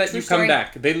 And Yeah, they let true you come story.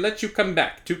 back. They let you come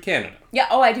back to Canada. Yeah.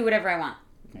 Oh, I do whatever I want.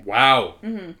 Wow.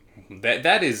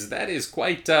 That is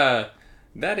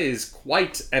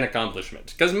quite an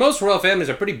accomplishment. Because most royal families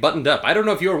are pretty buttoned up. I don't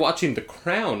know if you were watching The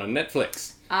Crown on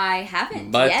Netflix, I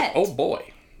haven't but yet. oh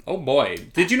boy, Oh boy.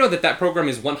 Did you know that program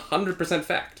is 100%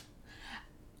 fact?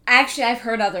 Actually, I've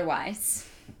heard otherwise.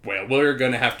 Well, we're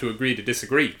going to have to agree to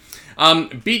disagree.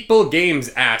 Beat Bull Games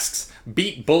asks,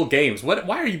 Beat Bull Games, why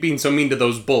are you being so mean to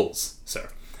those bulls, sir?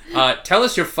 Tell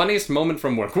us your funniest moment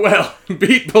from work. Well,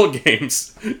 Beat Bull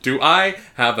Games, do I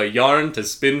have a yarn to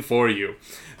spin for you?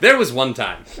 There was one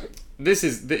time.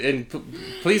 And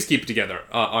please keep it together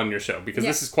on your show, because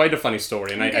this is quite a funny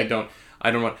story, and I don't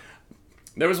want...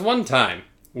 There was one time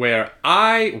where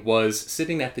I was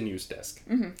sitting at the news desk,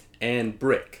 and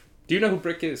Brick... Do you know who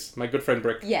Brick is? My good friend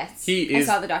Brick? Yes, I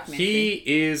saw the documentary. He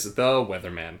is the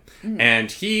weatherman. And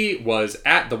he was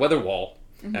at the weather wall,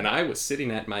 and I was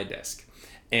sitting at my desk.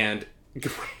 And,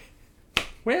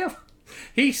 well,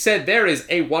 he said there is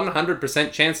a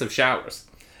 100% chance of showers.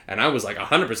 And I was like,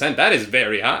 100%? That is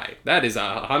very high. That is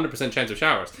a 100% chance of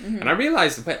showers. And I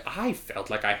realized that I felt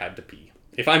like I had to pee,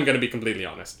 if I'm going to be completely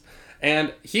honest.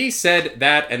 And he said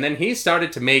that, and then he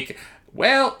started to make,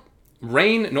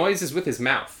 rain noises with his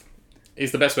mouth.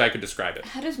 Is the best way I could describe it.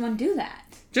 How does one do that?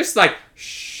 Just like,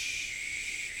 shh.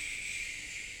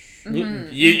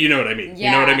 You know what I mean. Yeah.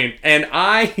 You know what I mean. And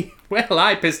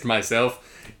I pissed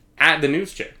myself at the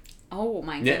news chair. Oh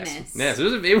my goodness. Yes,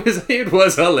 it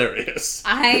was hilarious.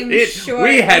 I'm sure.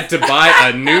 We had to buy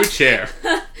a new chair.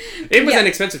 It was an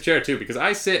expensive chair too, because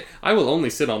I will only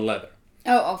sit on leather.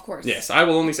 Oh, of course. Yes, I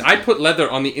will only sit. I put leather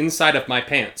on the inside of my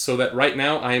pants, so that right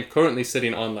now I am currently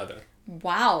sitting on leather.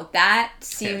 Wow, that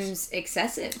seems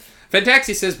excessive.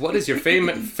 Fantaxia says, what is your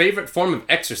favorite form of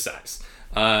exercise?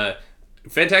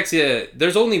 Fantaxia,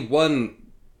 there's only one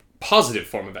positive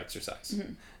form of exercise,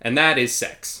 and that is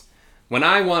sex. When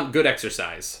I want good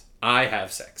exercise, I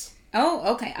have sex.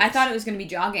 Oh, okay. I thought it was going to be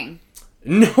jogging.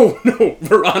 No.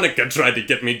 Veronica tried to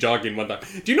get me jogging one time.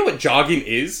 Do you know what jogging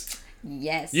is?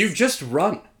 Yes. You just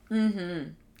run.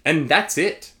 And that's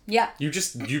it. Yeah. You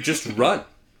just run.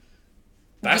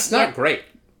 That's not great.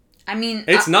 I mean...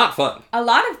 It's not fun. A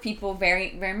lot of people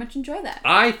very, very much enjoy that.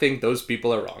 I think those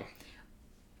people are wrong.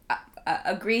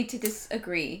 Agree to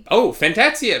disagree. Oh,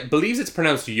 Fantaxia believes it's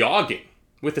pronounced yogging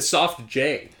with a soft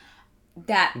J.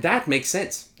 That makes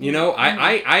sense. You know,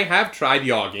 I have tried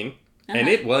yogging, and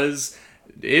it was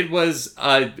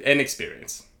an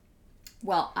experience.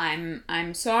 Well,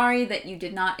 I'm sorry that you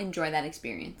did not enjoy that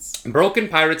experience. Broken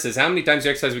Pirate says, how many times do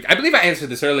you exercise a week? I believe I answered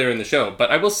this earlier in the show,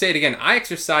 but I will say it again. I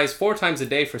exercise 4 times a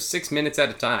day for 6 minutes at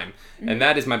a time, and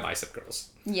that is my bicep curls.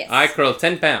 Yes. I curl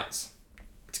 10 pounds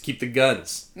to keep the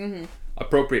guns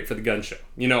appropriate for the gun show.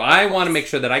 You know, I want to make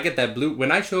sure that I get that blue...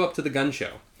 When I show up to the gun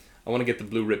show, I want to get the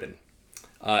blue ribbon.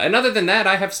 And other than that,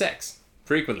 I have sex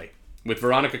frequently with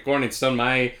Veronica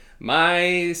Corningstone,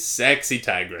 my sexy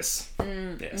tigress.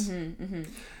 Yes.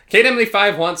 Kate Emily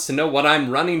 5 wants to know what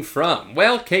I'm running from.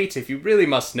 Well, Kate, if you really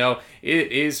must know,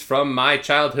 it is from my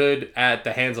childhood at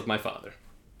the hands of my father.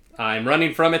 I'm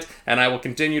running from it, and I will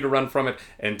continue to run from it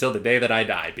until the day that I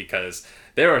die, because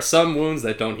there are some wounds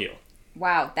that don't heal.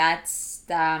 Wow, that's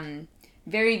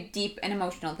very deep and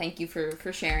emotional. Thank you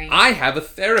for sharing. I have a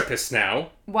therapist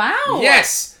now. Wow.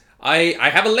 Yes. I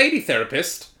have a lady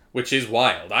therapist, which is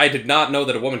wild. I did not know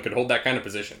that a woman could hold that kind of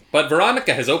position. But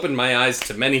Veronica has opened my eyes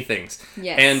to many things.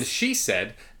 Yes. And she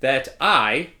said that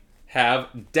I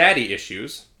have daddy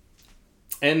issues,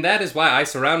 and that is why I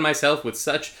surround myself with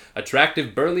such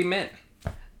attractive burly men.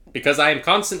 Because I am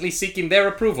constantly seeking their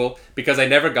approval, because I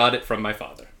never got it from my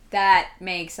father. That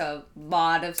makes a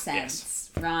lot of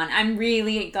sense, Yes. Ron. I'm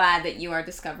really glad that you are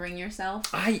discovering yourself.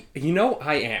 I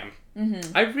am.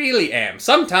 I really am.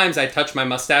 Sometimes I touch my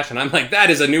mustache and I'm like, that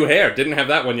is a new hair. Didn't have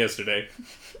that one yesterday.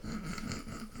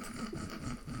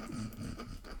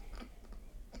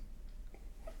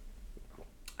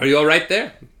 Are you all right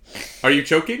there? Are you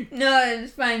choking? No,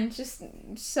 it's fine. Just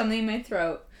something in my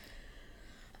throat.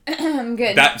 I'm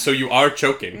good. So you are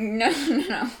choking. No.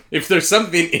 If there's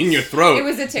something in your throat, It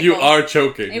was a tickle. you are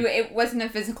choking. It wasn't a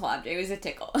physical object. It was a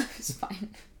tickle. It's fine.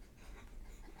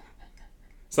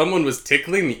 Someone was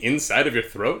tickling the inside of your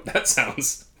throat? That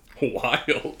sounds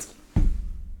wild.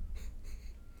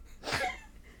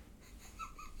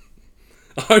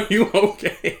 Are you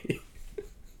okay?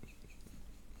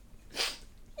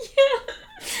 Yeah.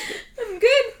 I'm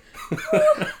good.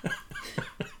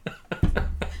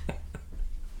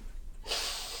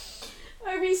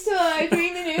 Are we still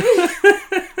doing the news?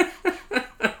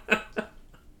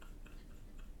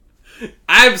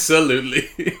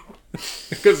 Absolutely.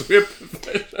 Because we're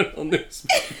professional news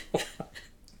people.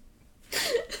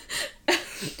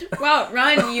 Wow,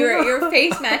 Ron, your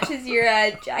face matches your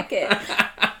jacket.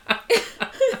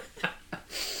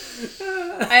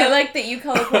 I like that you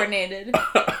color coordinated.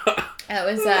 That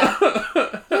was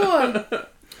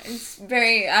It's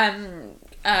very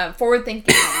forward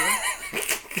thinking.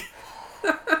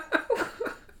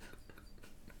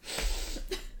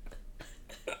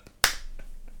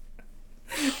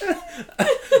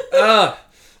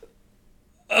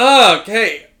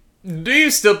 Okay. Do you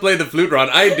still play the flute, Ron?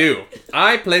 I do.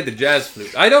 I play the jazz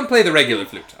flute. I don't play the regular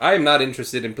flute. I am not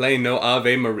interested in playing no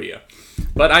Ave Maria.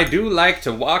 But I do like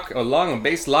to walk along a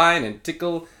bass line and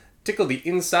tickle the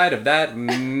inside of that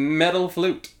metal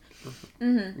flute.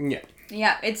 Mm-hmm. Yeah.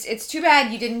 Yeah, it's too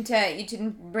bad you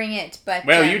didn't bring it, but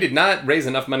well, you did not raise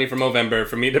enough money for Movember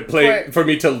for me to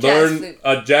learn flute.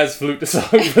 a jazz flute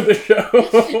song for the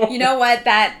show. You know what?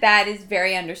 That is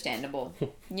very understandable.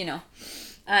 You know,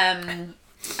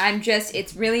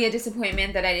 it's really a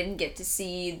disappointment that I didn't get to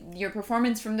see your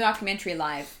performance from the documentary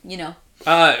live. You know.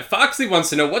 Foxley wants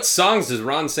to know, what songs does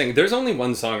Ron sing? There's only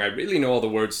one song I really know all the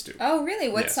words to. Oh, really?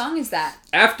 What song is that?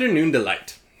 Afternoon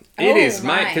Delight. It is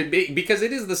because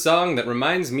it is the song that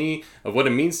reminds me of what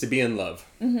it means to be in love.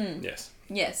 Mm-hmm. Yes.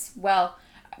 Yes. Well,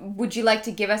 would you like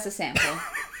to give us a sample?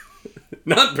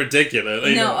 Not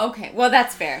particularly. No. Okay. Well,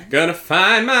 that's fair. Gonna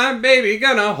find my baby,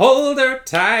 gonna hold her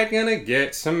tight, gonna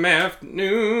get some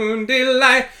afternoon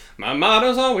delight. My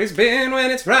motto's always been,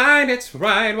 when it's right,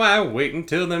 why wait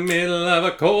until the middle of a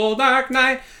cold dark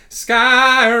night?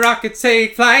 Skyrockets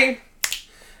take flight,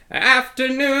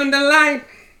 afternoon delight.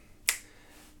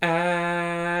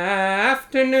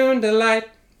 Afternoon delight.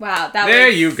 Wow,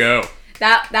 you go.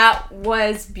 That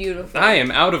was beautiful. I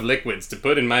am out of liquids to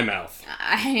put in my mouth.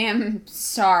 I am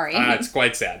sorry. It's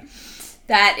quite sad.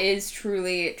 That is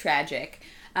truly tragic.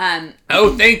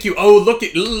 Oh, thank you. Oh, look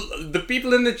at the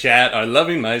people in the chat are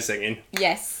loving my singing.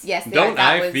 Yes, they Don't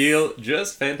I feel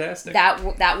just fantastic?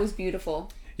 That was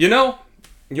beautiful. You know,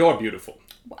 you're beautiful.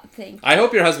 Well, thank you. I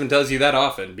hope your husband tells you that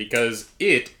often, because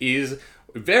it is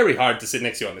very hard to sit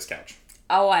next to you on this couch.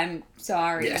 Oh, I'm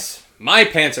sorry. Yes. My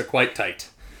pants are quite tight.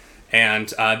 And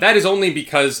that is only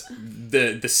because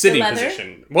the sitting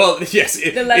position. Well, yes,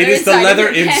 it is the leather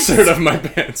insert of my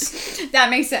pants. That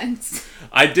makes sense.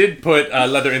 I did put a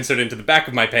leather insert into the back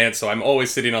of my pants, so I'm always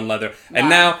sitting on leather. Wow. And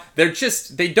now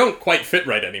they don't quite fit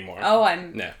right anymore. Oh,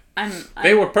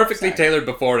 they were perfectly tailored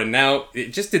before, and now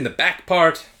just in the back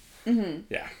part. Mm-hmm.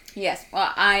 Yeah. Yes.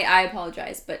 Well, I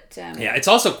apologize, but yeah, it's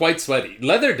also quite sweaty.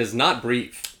 Leather does not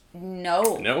breathe.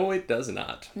 No. No, it does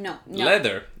not. No.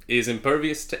 Leather is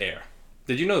impervious to air.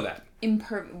 Did you know that?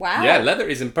 Wow. Yeah, leather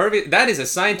is impervious. That is a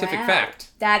scientific fact.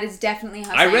 That is definitely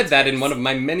how I read that in one of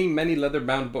my many, many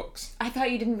leather-bound books. I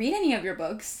thought you didn't read any of your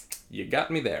books. You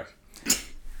got me there.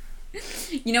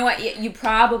 You know what? You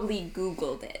probably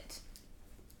Googled it.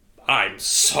 I'm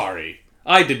sorry.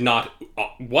 I did not...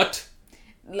 what?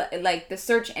 Like the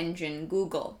search engine,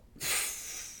 Google.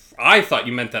 I thought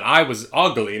you meant that I was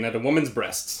ogling at a woman's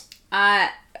breasts. I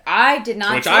did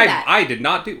not say that. I did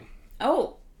not do.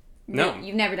 Oh. No.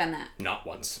 You've never done that? Not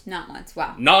once. Not once.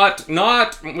 Wow. Not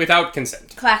without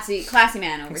consent. Classy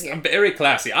man over here. Very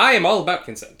classy. I am all about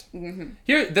consent. Mm-hmm.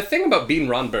 Here, the thing about being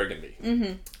Ron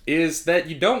Burgundy is that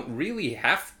you don't really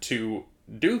have to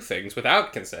do things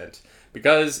without consent,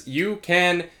 because you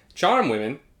can charm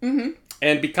women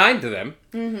and be kind to them,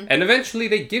 and eventually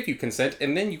they give you consent,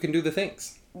 and then you can do the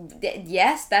things.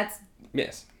 Yes, that's...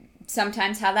 Yes.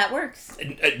 Sometimes how that works.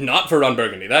 Not for Ron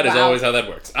Burgundy. That is always how that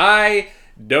works. I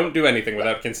don't do anything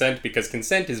without consent, because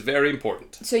consent is very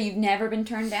important. So you've never been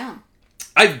turned down?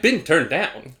 I've been turned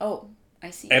down. Oh, I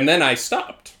see. And then I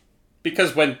stopped.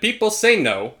 Because when people say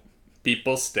no,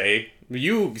 people stay.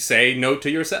 You say no to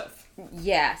yourself.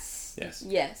 Yes.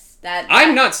 That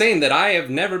I'm not saying that I have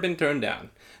never been turned down.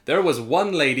 There was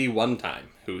one lady one time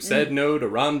who said no to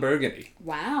Ron Burgundy.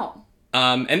 Wow.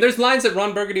 And there's lines that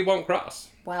Ron Burgundy won't cross.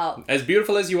 Well, as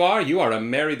beautiful as you are a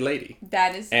married lady.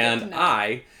 That is. And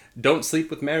I don't sleep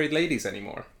with married ladies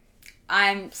anymore.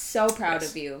 I'm so proud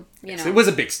of you. You know, it was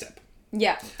a big step.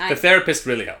 Yeah. The therapist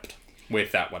really helped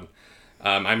with that one.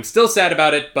 I'm still sad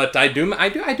about it, but I do my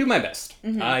best.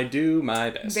 I do my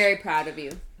best. Very proud of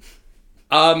you.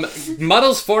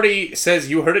 Muddles40 says,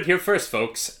 you heard it here first,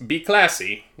 folks. Be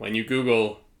classy when you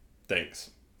Google things.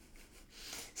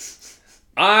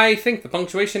 I think the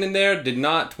punctuation in there did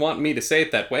not want me to say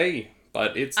it that way,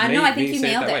 but it's made me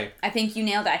say it that way. I think you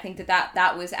nailed it. I think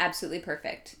that was absolutely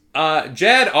perfect.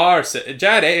 Jadar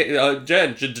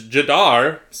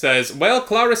says, well,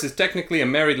 Clarice is technically a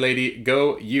married lady.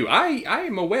 Go you. I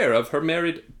am aware of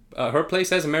her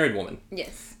place as a married woman.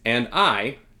 Yes. And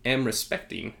I am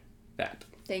respecting that.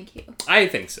 Thank you. I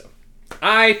think so.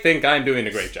 I think I'm doing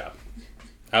a great job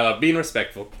being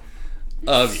respectful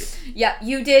of you. Yeah,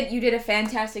 you did a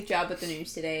fantastic job with the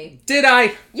news today. Did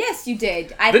I? Yes, you did.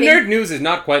 The nerd news is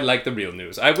not quite like the real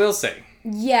news, I will say.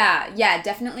 Yeah,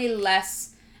 definitely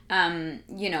less,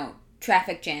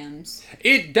 traffic jams.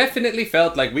 It definitely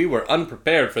felt like we were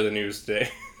unprepared for the news today.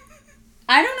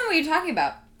 I don't know what you're talking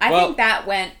about. I think that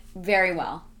went very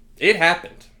well. It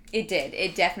happened. It did.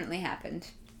 It definitely happened.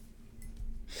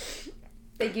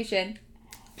 Thank you, Shin.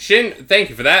 Shin, thank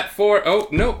you for that. Oh,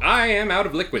 no, I am out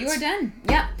of liquids. You are done.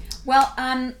 Yeah. Well,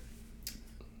 I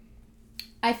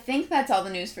think that's all the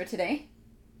news for today.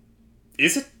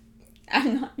 Is it?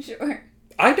 I'm not sure.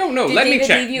 I don't know. Did Let David me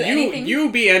check. leave you anything?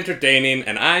 You be entertaining,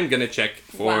 and I'm gonna check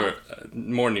for Wow.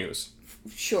 more news.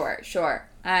 Sure.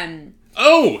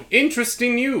 Oh,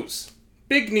 interesting news.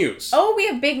 Big news. Oh, we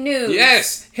have big news.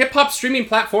 Yes, hip-hop streaming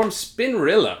platform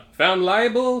Spinrilla found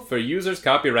liable for users'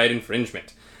 copyright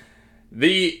infringement.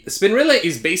 The Spinrilla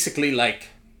is basically like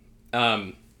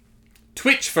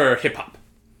Twitch for hip-hop.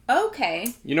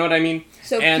 Okay. You know what I mean?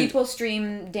 So people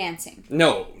stream dancing.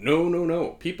 No.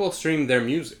 People stream their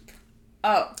music.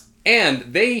 Oh.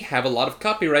 And they have a lot of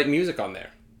copyright music on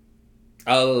there.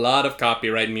 A lot of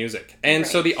copyright music. And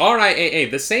so the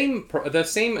RIAA, the same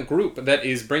group that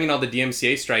is bringing all the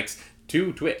DMCA strikes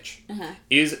to Twitch,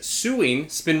 is suing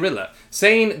Spinrilla,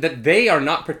 saying that they are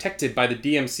not protected by the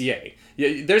DMCA.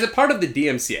 There's a part of the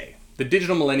DMCA, the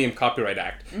Digital Millennium Copyright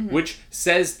Act, which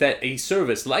says that a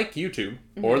service like YouTube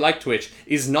or like Twitch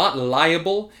is not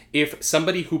liable if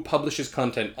somebody who publishes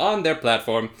content on their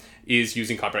platform is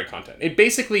using copyright content. It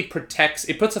basically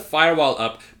puts a firewall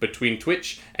up between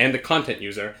Twitch and the content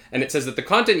user, and it says that the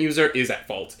content user is at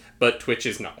fault, but Twitch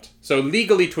is not. So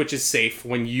legally, Twitch is safe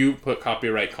when you put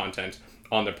copyright content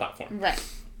on their platform. Right.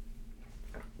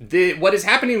 What is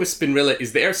happening with Spinrilla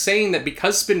is they're saying that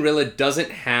because Spinrilla doesn't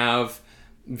have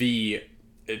the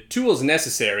tools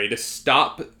necessary to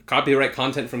stop copyright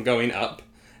content from going up,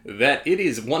 that it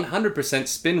is 100%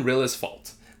 Spinrilla's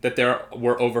fault that there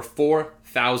were over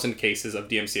 4,000 cases of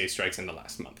DMCA strikes in the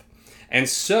last month. And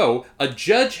so a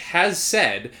judge has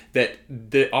said that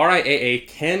the RIAA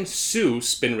can sue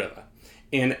Spinrilla.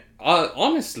 And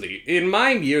honestly, in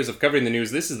my years of covering the news,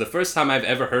 this is the first time I've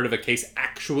ever heard of a case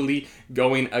actually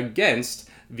going against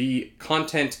the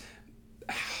content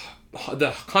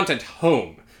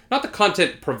home. Not the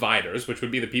content providers, which would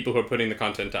be the people who are putting the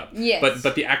content up, yes.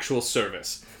 but the actual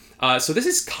service. So this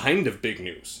is kind of big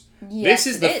news. Yes,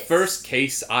 this is the first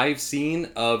case I've seen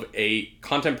of a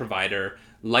content provider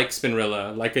like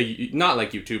Spinrilla, not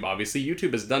like YouTube, obviously.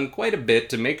 YouTube has done quite a bit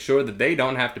to make sure that they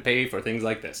don't have to pay for things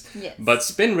like this. Yes. But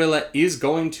Spinrilla is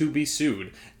going to be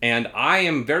sued, and I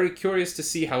am very curious to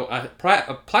see how a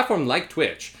platform like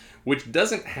Twitch, which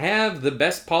doesn't have the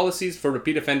best policies for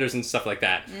repeat offenders and stuff like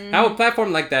that, how a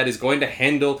platform like that is going to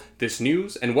handle this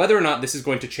news, and whether or not this is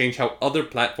going to change how other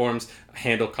platforms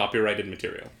handle copyrighted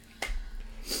material.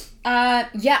 I'd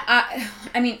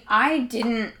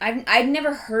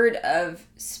never heard of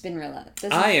Spinrilla.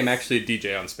 I am actually a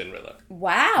DJ on Spinrilla.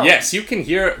 Wow. Yes, you can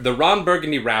hear the Ron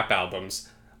Burgundy rap albums.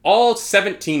 All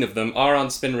 17 of them are on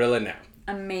Spinrilla now.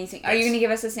 Amazing. Are you going to give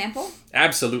us a sample?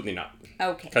 Absolutely not.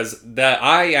 Okay. Because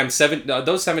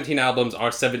those 17 albums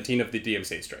are 17 of the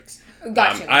DMCA strikes.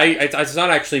 Gotcha. It's not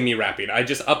actually me rapping. I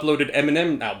just uploaded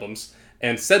Eminem albums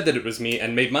and said that it was me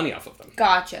and made money off of them.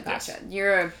 Gotcha. Yes.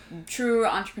 You're a true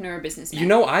entrepreneur businessman. You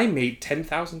know, I made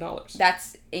 $10,000.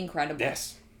 That's incredible.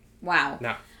 Yes. Wow.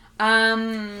 No.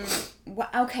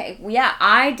 Okay. Well, yeah,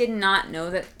 I did not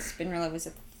know that Spinrilla was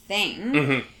a thing.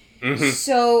 Mm-hmm. Mm-hmm.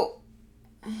 So,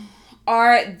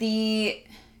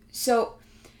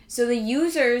 so the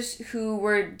users who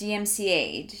were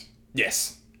DMCA'd,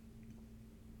 Yes.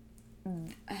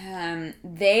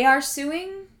 they are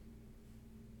suing?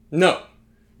 No.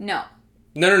 No.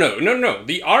 No.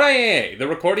 The RIAA, the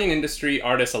Recording Industry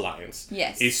Artists Alliance,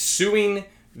 Yes. is suing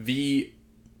the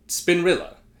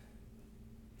Spinrilla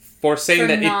for saying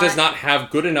that it does not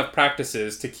have good enough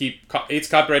practices to keep its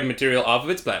copyrighted material off of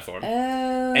its platform.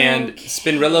 And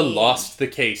Spinrilla lost the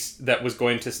case that was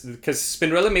going to... Because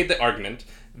Spinrilla made the argument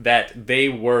that they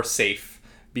were safe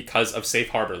because of safe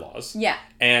harbor laws. Yeah.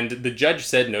 And the judge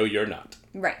said, no, you're not.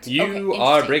 Right. You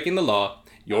are breaking the law.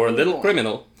 You're a little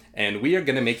criminal. And we are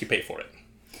going to make you pay for it.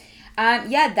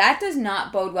 Yeah, that does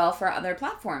not bode well for other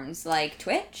platforms like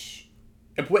Twitch.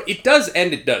 It does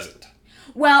and it doesn't.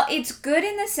 Well, it's good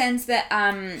in the sense that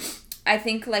I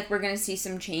think we're going to see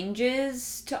some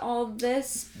changes to all of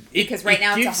this because right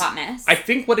now it's a hot mess. I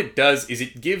think what it does is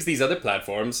it gives these other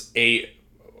platforms a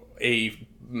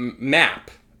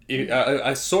map,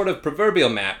 a sort of proverbial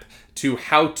map to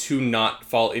how to not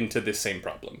fall into this same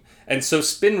problem. And so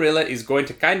Spinrilla is going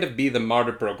to kind of be the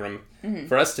martyr program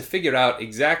for us to figure out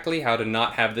exactly how to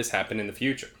not have this happen in the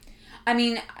future. I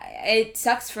mean, it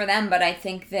sucks for them, but I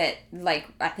think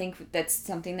that's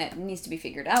something that needs to be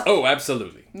figured out. Oh,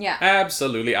 absolutely. Yeah.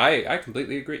 Absolutely. I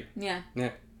completely agree. Yeah.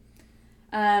 Yeah.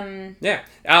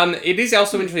 It is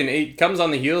also interesting. It comes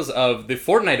on the heels of the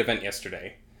Fortnite event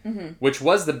yesterday, which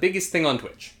was the biggest thing on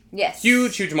Twitch. Yes.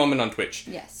 Huge moment on Twitch.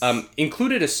 Yes.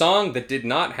 Included a song that did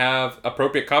not have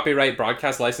appropriate copyright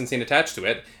broadcast licensing attached to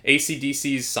it,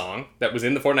 AC/DC's song that was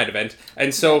in the Fortnite event.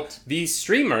 And so these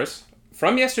streamers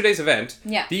from yesterday's event,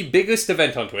 the biggest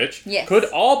event on Twitch, could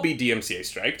all be DMCA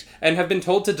striked and have been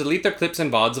told to delete their clips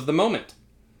and VODs of the moment.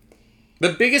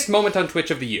 The biggest moment on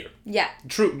Twitch of the year. Yeah.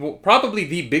 True, probably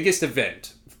the biggest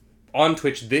event on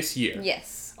Twitch this year.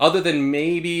 Yes. Other than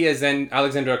maybe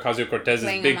Alexandra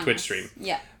Ocasio-Cortez's big Twitch stream.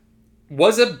 Yeah.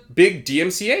 Was a big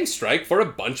DMCA strike for a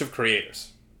bunch of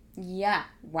creators. Yeah.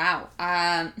 Wow.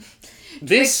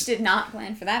 This Twitch did not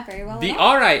plan for that very well The at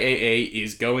all. RIAA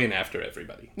is going after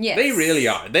everybody. Yes. They really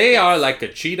are. They are like a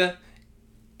cheetah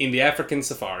in the African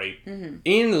safari,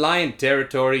 in lion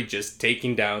territory, just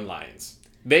taking down lions.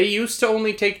 They used to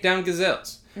only take down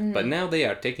gazelles, but now they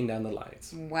are taking down the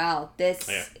lions. Wow, this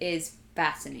is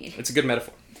fascinating. It's a good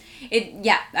metaphor.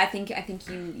 I think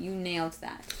you nailed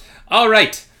that. All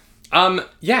right.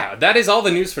 That is all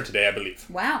the news for today, I believe.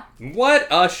 Wow. What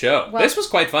a show. Well, this was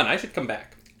quite fun. I should come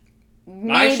back.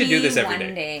 Maybe I should do this every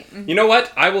one day. day. You know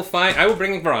what? I will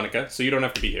bring Veronica, so you don't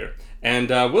have to be here. And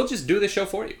we'll just do this show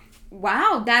for you.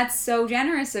 Wow, that's so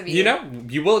generous of you. You know,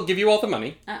 we'll give you all the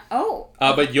money.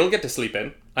 But you'll get to sleep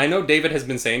in. I know David has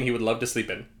been saying he would love to sleep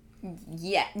in.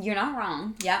 Yeah, you're not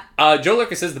wrong. Yeah. Joe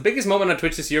Lurker says, the biggest moment on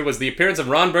Twitch this year was the appearance of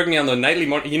Ron Burgundy on the nightly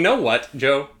morning. You know what,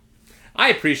 Joe? I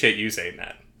appreciate you saying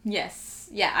that. Yes.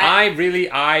 Yeah. I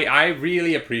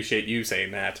really appreciate you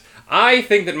saying that. I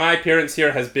think that my appearance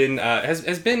here has been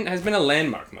a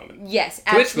landmark moment. Yes,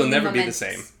 Twitch will never be the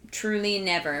same. Truly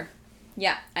never.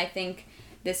 Yeah, I think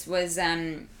this was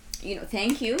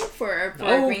thank you for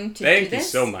agreeing to do this. Thank you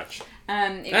so much.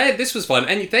 This was fun,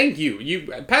 and thank you. You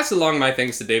passed along my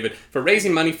thanks to David for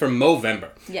raising money for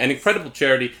Movember, an incredible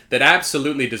charity that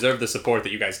absolutely deserved the support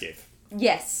that you guys gave.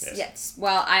 Yes.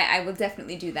 Well, I will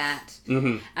definitely do that.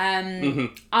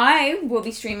 I will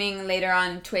be streaming later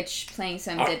on Twitch playing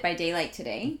some Dead by Daylight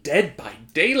today. Dead by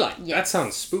Daylight? Yes. That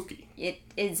sounds spooky. It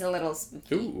is a little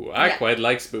spooky. Ooh, I quite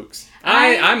like spooks.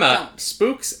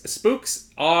 Spooks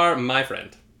are my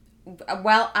friend.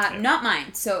 Well, not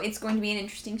mine. So it's going to be an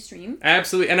interesting stream.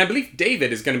 Absolutely. And I believe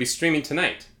David is going to be streaming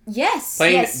tonight. Yes.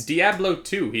 Playing Diablo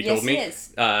 2, he told me.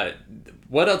 Yes, he is.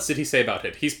 What else did he say about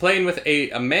it? He's playing with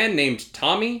a man named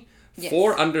Tommy,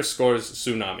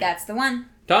 4_Tsunami. That's the one.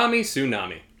 Tommy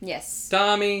Tsunami. Yes.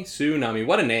 Tommy Tsunami.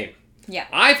 What a name. Yeah.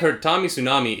 I've heard Tommy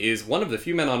Tsunami is one of the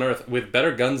few men on Earth with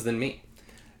better guns than me.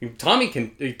 Tommy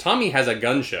has a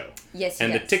gun show. Yes,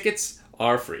 and the tickets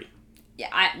are free.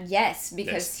 Yeah,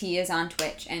 because he is on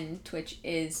Twitch, and Twitch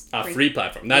is a free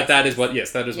platform. That is what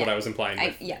I was implying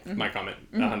with my comment.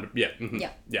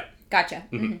 Yeah. Gotcha.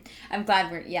 I'm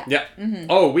glad we're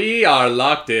Oh, we are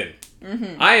locked in.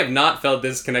 I have not felt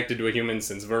this connected to a human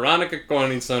since Veronica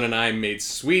Corningstone and I made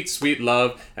sweet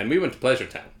love, and we went to Pleasure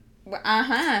Town.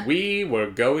 We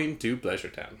were going to Pleasure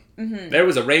Town. There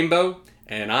was a rainbow,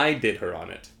 and I did her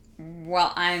on it.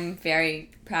 Well, I'm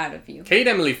very proud of you. Kate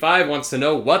Emily 5 wants to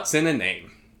know what's in a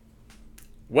name.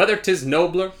 Whether 'tis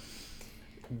nobler.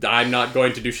 I'm not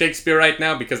going to do Shakespeare right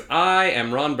now because I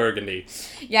am Ron Burgundy.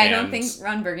 Yeah, I don't think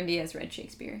Ron Burgundy has read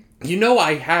Shakespeare. You know,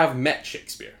 I have met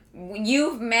Shakespeare.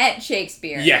 You've met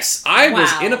Shakespeare? Yes. I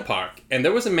was in a park, and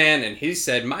there was a man, and he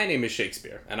said, "My name is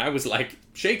Shakespeare." And I was like,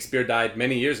 "Shakespeare died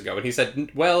many years ago." And he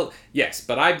said, "Well, yes,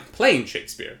 but I'm playing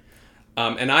Shakespeare."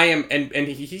 And I am, and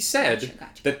he said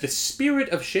that the spirit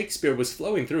of Shakespeare was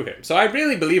flowing through him. So I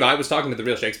really believe I was talking to the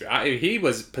real Shakespeare. He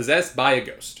was possessed by a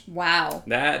ghost. Wow.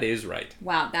 That is right.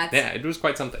 Wow, it was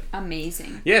quite something.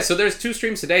 Amazing. Yeah, so there's 2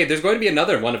 streams today. There's going to be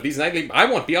another one of these nightly, I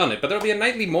won't be on it, but there'll be a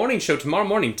nightly morning show tomorrow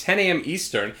morning, 10 a.m.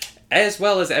 Eastern, as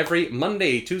well as every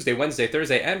Monday, Tuesday, Wednesday,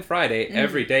 Thursday, and Friday,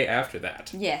 every day after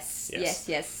that. Yes,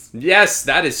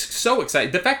 that is so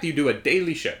exciting. The fact that you do a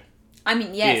daily show. I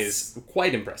mean, yes. Is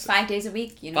quite impressive. 5 days a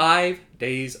week, 5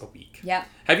 days a week. Yeah.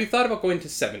 Have you thought about going to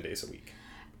 7 days a week?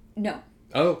 No.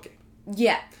 Oh, okay.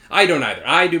 Yeah. I don't either.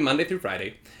 I do Monday through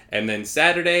Friday. And then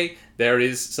Saturday, there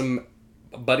is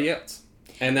somebody else.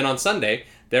 And then on Sunday,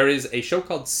 there is a show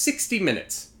called 60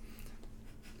 Minutes.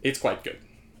 It's quite good.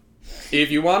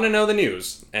 If you want to know the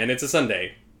news, and it's a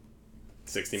Sunday,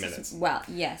 60 Minutes. Well,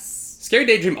 yes. Scary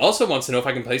Daydream also wants to know if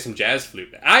I can play some jazz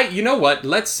flute. You know what?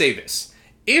 Let's say this.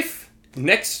 If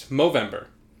next Movember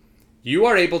you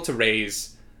are able to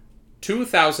raise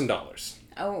 $2,000.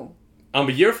 Oh. A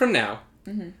year from now,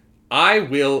 I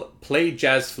will play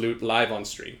jazz flute live on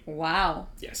stream. Wow.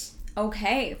 Yes.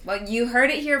 Okay. Well, you heard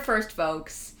it here first,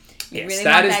 folks. You Yes, really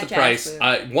that want is that the jazz price.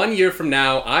 flute. 1 year from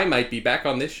now, I might be back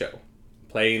on this show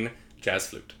playing jazz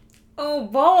flute. Oh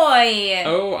boy.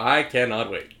 Oh, I cannot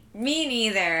wait. Me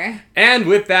neither. And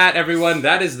with that, everyone,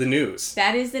 that is the news.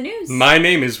 That is the news. My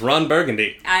name is Ron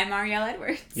Burgundy. I'm Arielle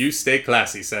Edwards. You stay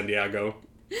classy, Santiago.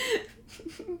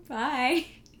 Bye.